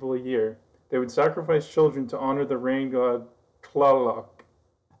 20,000 people a year. They would sacrifice children to honor the rain god Tlaloc.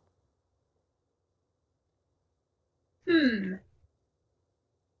 Hmm.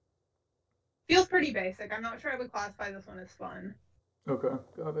 Feels pretty basic. I'm not sure I would classify this one as fun. Okay,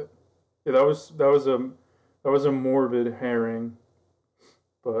 got it. Yeah, that was a morbid herring,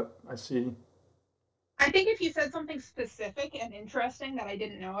 but I see. I think if you said something specific and interesting that I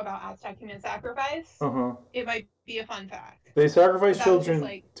didn't know about Aztec human sacrifice, Uh-huh. it might be a fun fact. They But sacrifice that was just children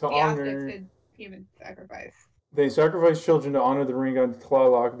like to the Aztecs honor did human sacrifice. they sacrificed children to honor the rain god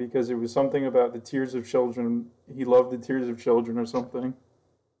Tlaloc because it was something about the tears of children. He loved the tears of children or something.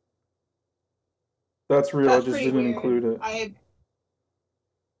 That's real, I That's just pretty didn't weird. include it.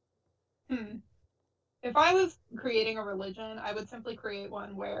 Hmm. If I was creating a religion, I would simply create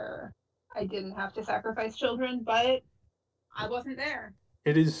one where I didn't have to sacrifice children, but I wasn't there.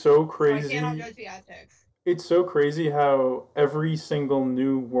 It is so So I cannot crazy. judge the Aztecs. It's so crazy how every single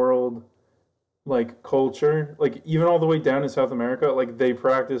new world like culture, like even all the way down to South America, like they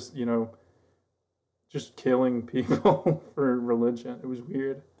practice, just killing people for religion. It was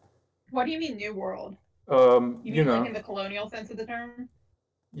weird. What do you mean New World? You You mean like know, in the colonial sense of the term?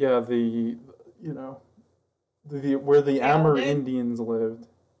 yeah, you know, the where the They all did? Amerindians lived,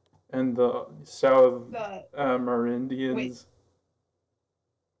 and the South The wait, Amerindians.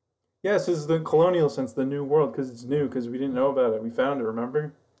 Yes, this is the colonial sense, the New World, because it's new, because we didn't know about it. We found it,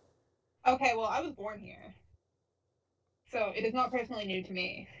 remember? okay, well I was born here. So it is not personally new to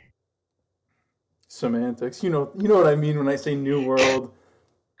me. Semantics. You know what I mean when I say New World.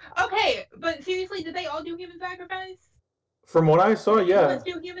 Okay, but seriously, did they all do human sacrifice? From what I saw, Did yeah. humans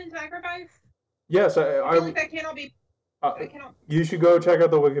do human sacrifice? Yes, I feel like that cannot be. I That cannot. you should go check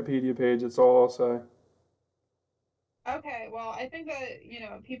out the Wikipedia page. That's all I'll say. Okay, well, I think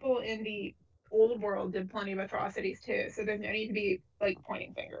that people in the old world did plenty of atrocities too. So there's no need to be like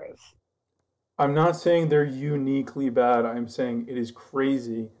pointing fingers. I'm not saying they're uniquely bad. I'm saying it is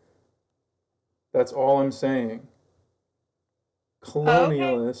crazy. That's all I'm saying. Okay.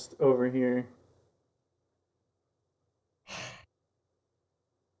 Colonialist over here.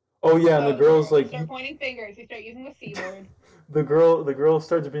 Oh yeah, and the So there, girl's you like start pointing fingers. You start using the c word. the girl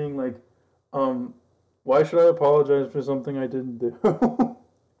starts being like, um, why should I apologize for something I didn't do?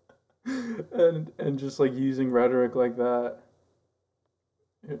 And just like using rhetoric like that.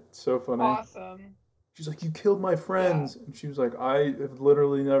 It's so funny. Awesome. She's like, "You killed my Yeah. friends," and she was like, "I have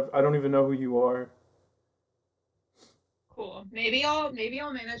literally never. I don't even know who you are." Cool. Maybe I'll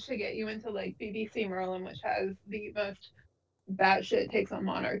manage to get you into like BBC Merlin, which has the most batshit takes on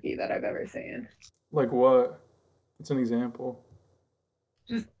monarchy that I've ever seen. Like what? It's an example.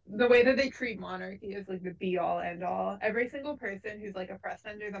 Just the way that they treat monarchy is like the be all end all. Every single person who's like oppressed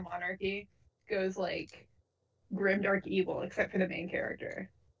under the monarchy goes like grim dark evil, except for the main character,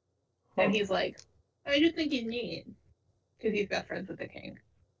 and Huh? he's like, I just think he's neat because he's best friends with the king.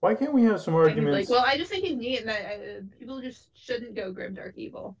 Why can't we have some And he's like, arguments? well, I just think he's neat, and people just shouldn't go grim dark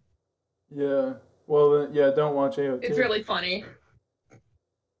evil. Yeah. Well, then, yeah. Don't watch It's AOT. really funny.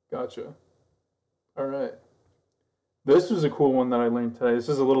 Gotcha. All right. This was a cool one that I learned today. This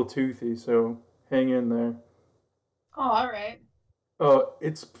is a little toothy, so hang in there. Oh, all right.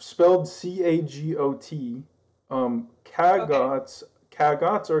 It's spelled Cagot. Okay.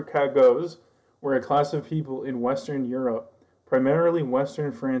 Cagots or Cagots were a class of people in Western Europe, primarily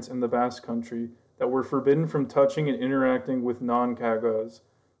Western France and the Basque Country, that were forbidden from touching and interacting with non-Cagots.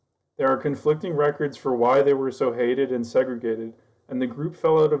 There are conflicting records for why they were so hated and segregated, and the group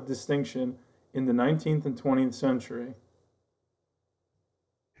fell out of distinction in the 19th and 20th century.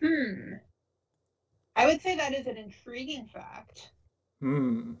 Hmm. I would say that is an intriguing fact.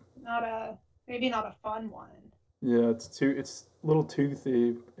 Hmm. Not a maybe not a fun one. Yeah, it's a little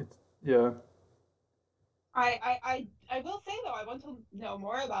toothy. It's yeah. I will say though, I want to know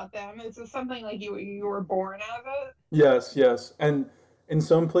more about them. Is this something like you were born out of it? Yes, yes. And in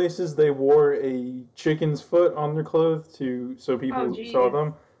some places they wore a chicken's foot on their clothes to so Oh people saw geez.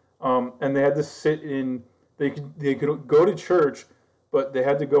 them. And they had to sit in they could go to church, but they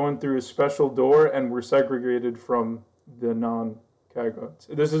had to go in through a special door and were segregated from the non Cagots.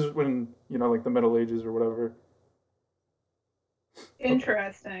 This is when, like the Middle Ages or whatever.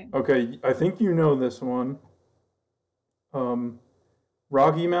 Interesting. Okay, I think you know this one. Um,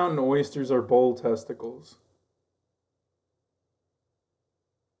 Rocky Mountain oysters are bull testicles.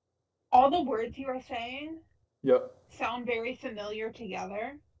 All the words you are saying Yep. sound very familiar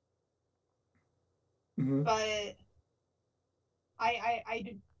together, Hmm. but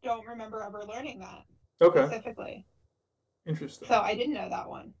I don't remember ever learning that Okay. specifically. Interesting. So I didn't know that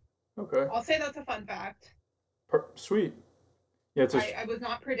one. Okay. I'll say that's a fun fact. Sweet. Yeah, it's a I was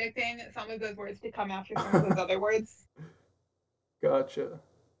not predicting some of those words to come after some of those other words. gotcha.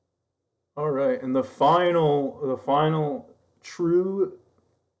 All right, and the final true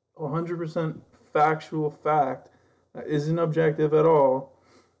 100% factual fact that isn't objective at all,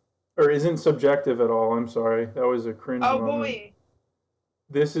 or isn't subjective at all. I'm sorry, that was a cringe Oh moment. boy.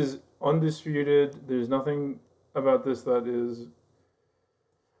 This is undisputed. There's nothing about this that is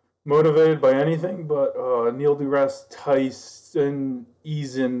motivated by anything but Neil deGrasse Tyson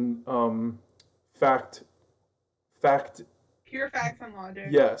Eason fact fact. Pure facts and logic.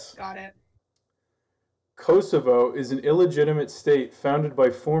 Yes. Got it. Kosovo is an illegitimate state founded by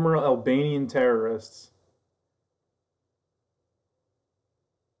former Albanian terrorists.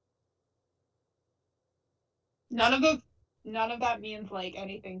 None of those none of that means like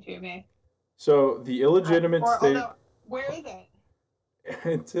anything to me. So the illegitimate Or state, although where is it?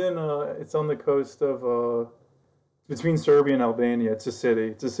 it's on the coast of between Serbia and Albania. It's a city.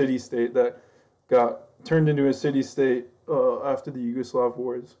 It's a city state that got turned into a city state after the Yugoslav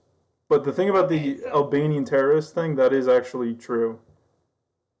wars. But the thing about Okay, the so Albanian terrorist thing, that is actually true.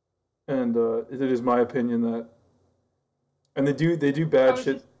 and it is my opinion that, and they do Oh, bad it's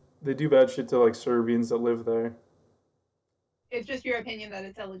shit. just They do bad shit to like Serbians that live there. it's just your opinion that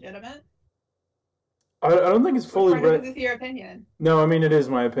it's illegitimate. I don't think it's Which fully part of this is your opinion? No, I mean it is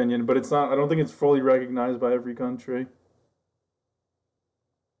my opinion, but it's not. I don't think it's fully recognized by every country.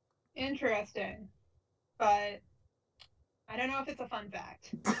 Interesting, but I don't know if it's a fun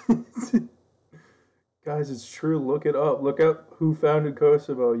fact. Guys, it's true. Look it up. Look up who founded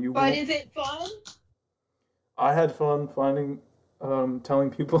Kosovo. You But won't. is it fun? I had fun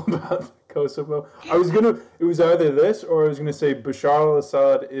telling people about Kosovo. I was gonna. It was either this or I was gonna say Bashar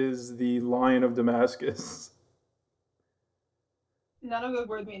al-Assad is the Lion of Damascus. None of those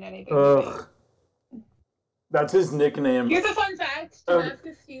words mean anything to me. Ugh, that's his nickname. Here's a fun fact: Okay.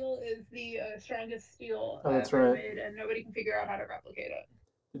 Damascus steel is the strongest steel Oh, that's ever right. made, and nobody can figure out how to replicate it.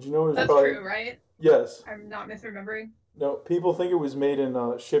 Did you know it was That's probably true, right? yes? I'm not misremembering. No, people think it was made in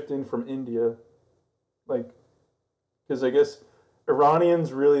shipped in from India, like because I guess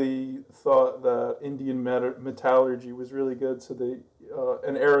Iranians really thought that Indian metallurgy was really good, so they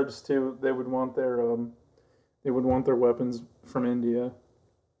and Arabs too. They would want their weapons from India,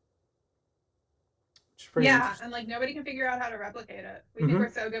 which is pretty Yeah, interesting. and like nobody can figure out how to replicate it. We think Hmm. we're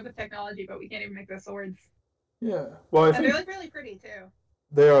so good with technology, but we can't even make the swords. Yeah. Well, I And they're think like really pretty too.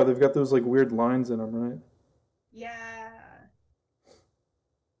 they are. They've got those like weird lines in them, right? Yeah.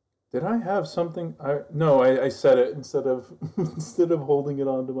 Did I have something? I no. I said it instead of instead of holding it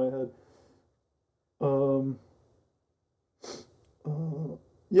onto my head. Um.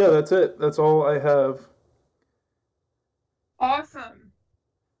 Yeah, that's it. That's all I have. Awesome.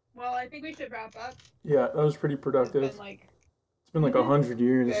 Well, I think we should wrap up. Yeah, that was pretty It's been productive. like It's been like a hundred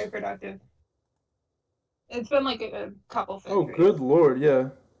years. very productive. It's been like a couple Oh, centuries. good lord, yeah.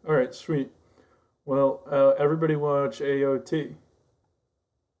 All right, sweet. Well, everybody watch AOT.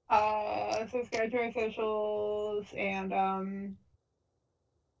 Subscribe to our socials, and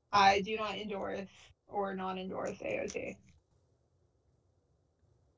I do not endorse or non endorse AOT.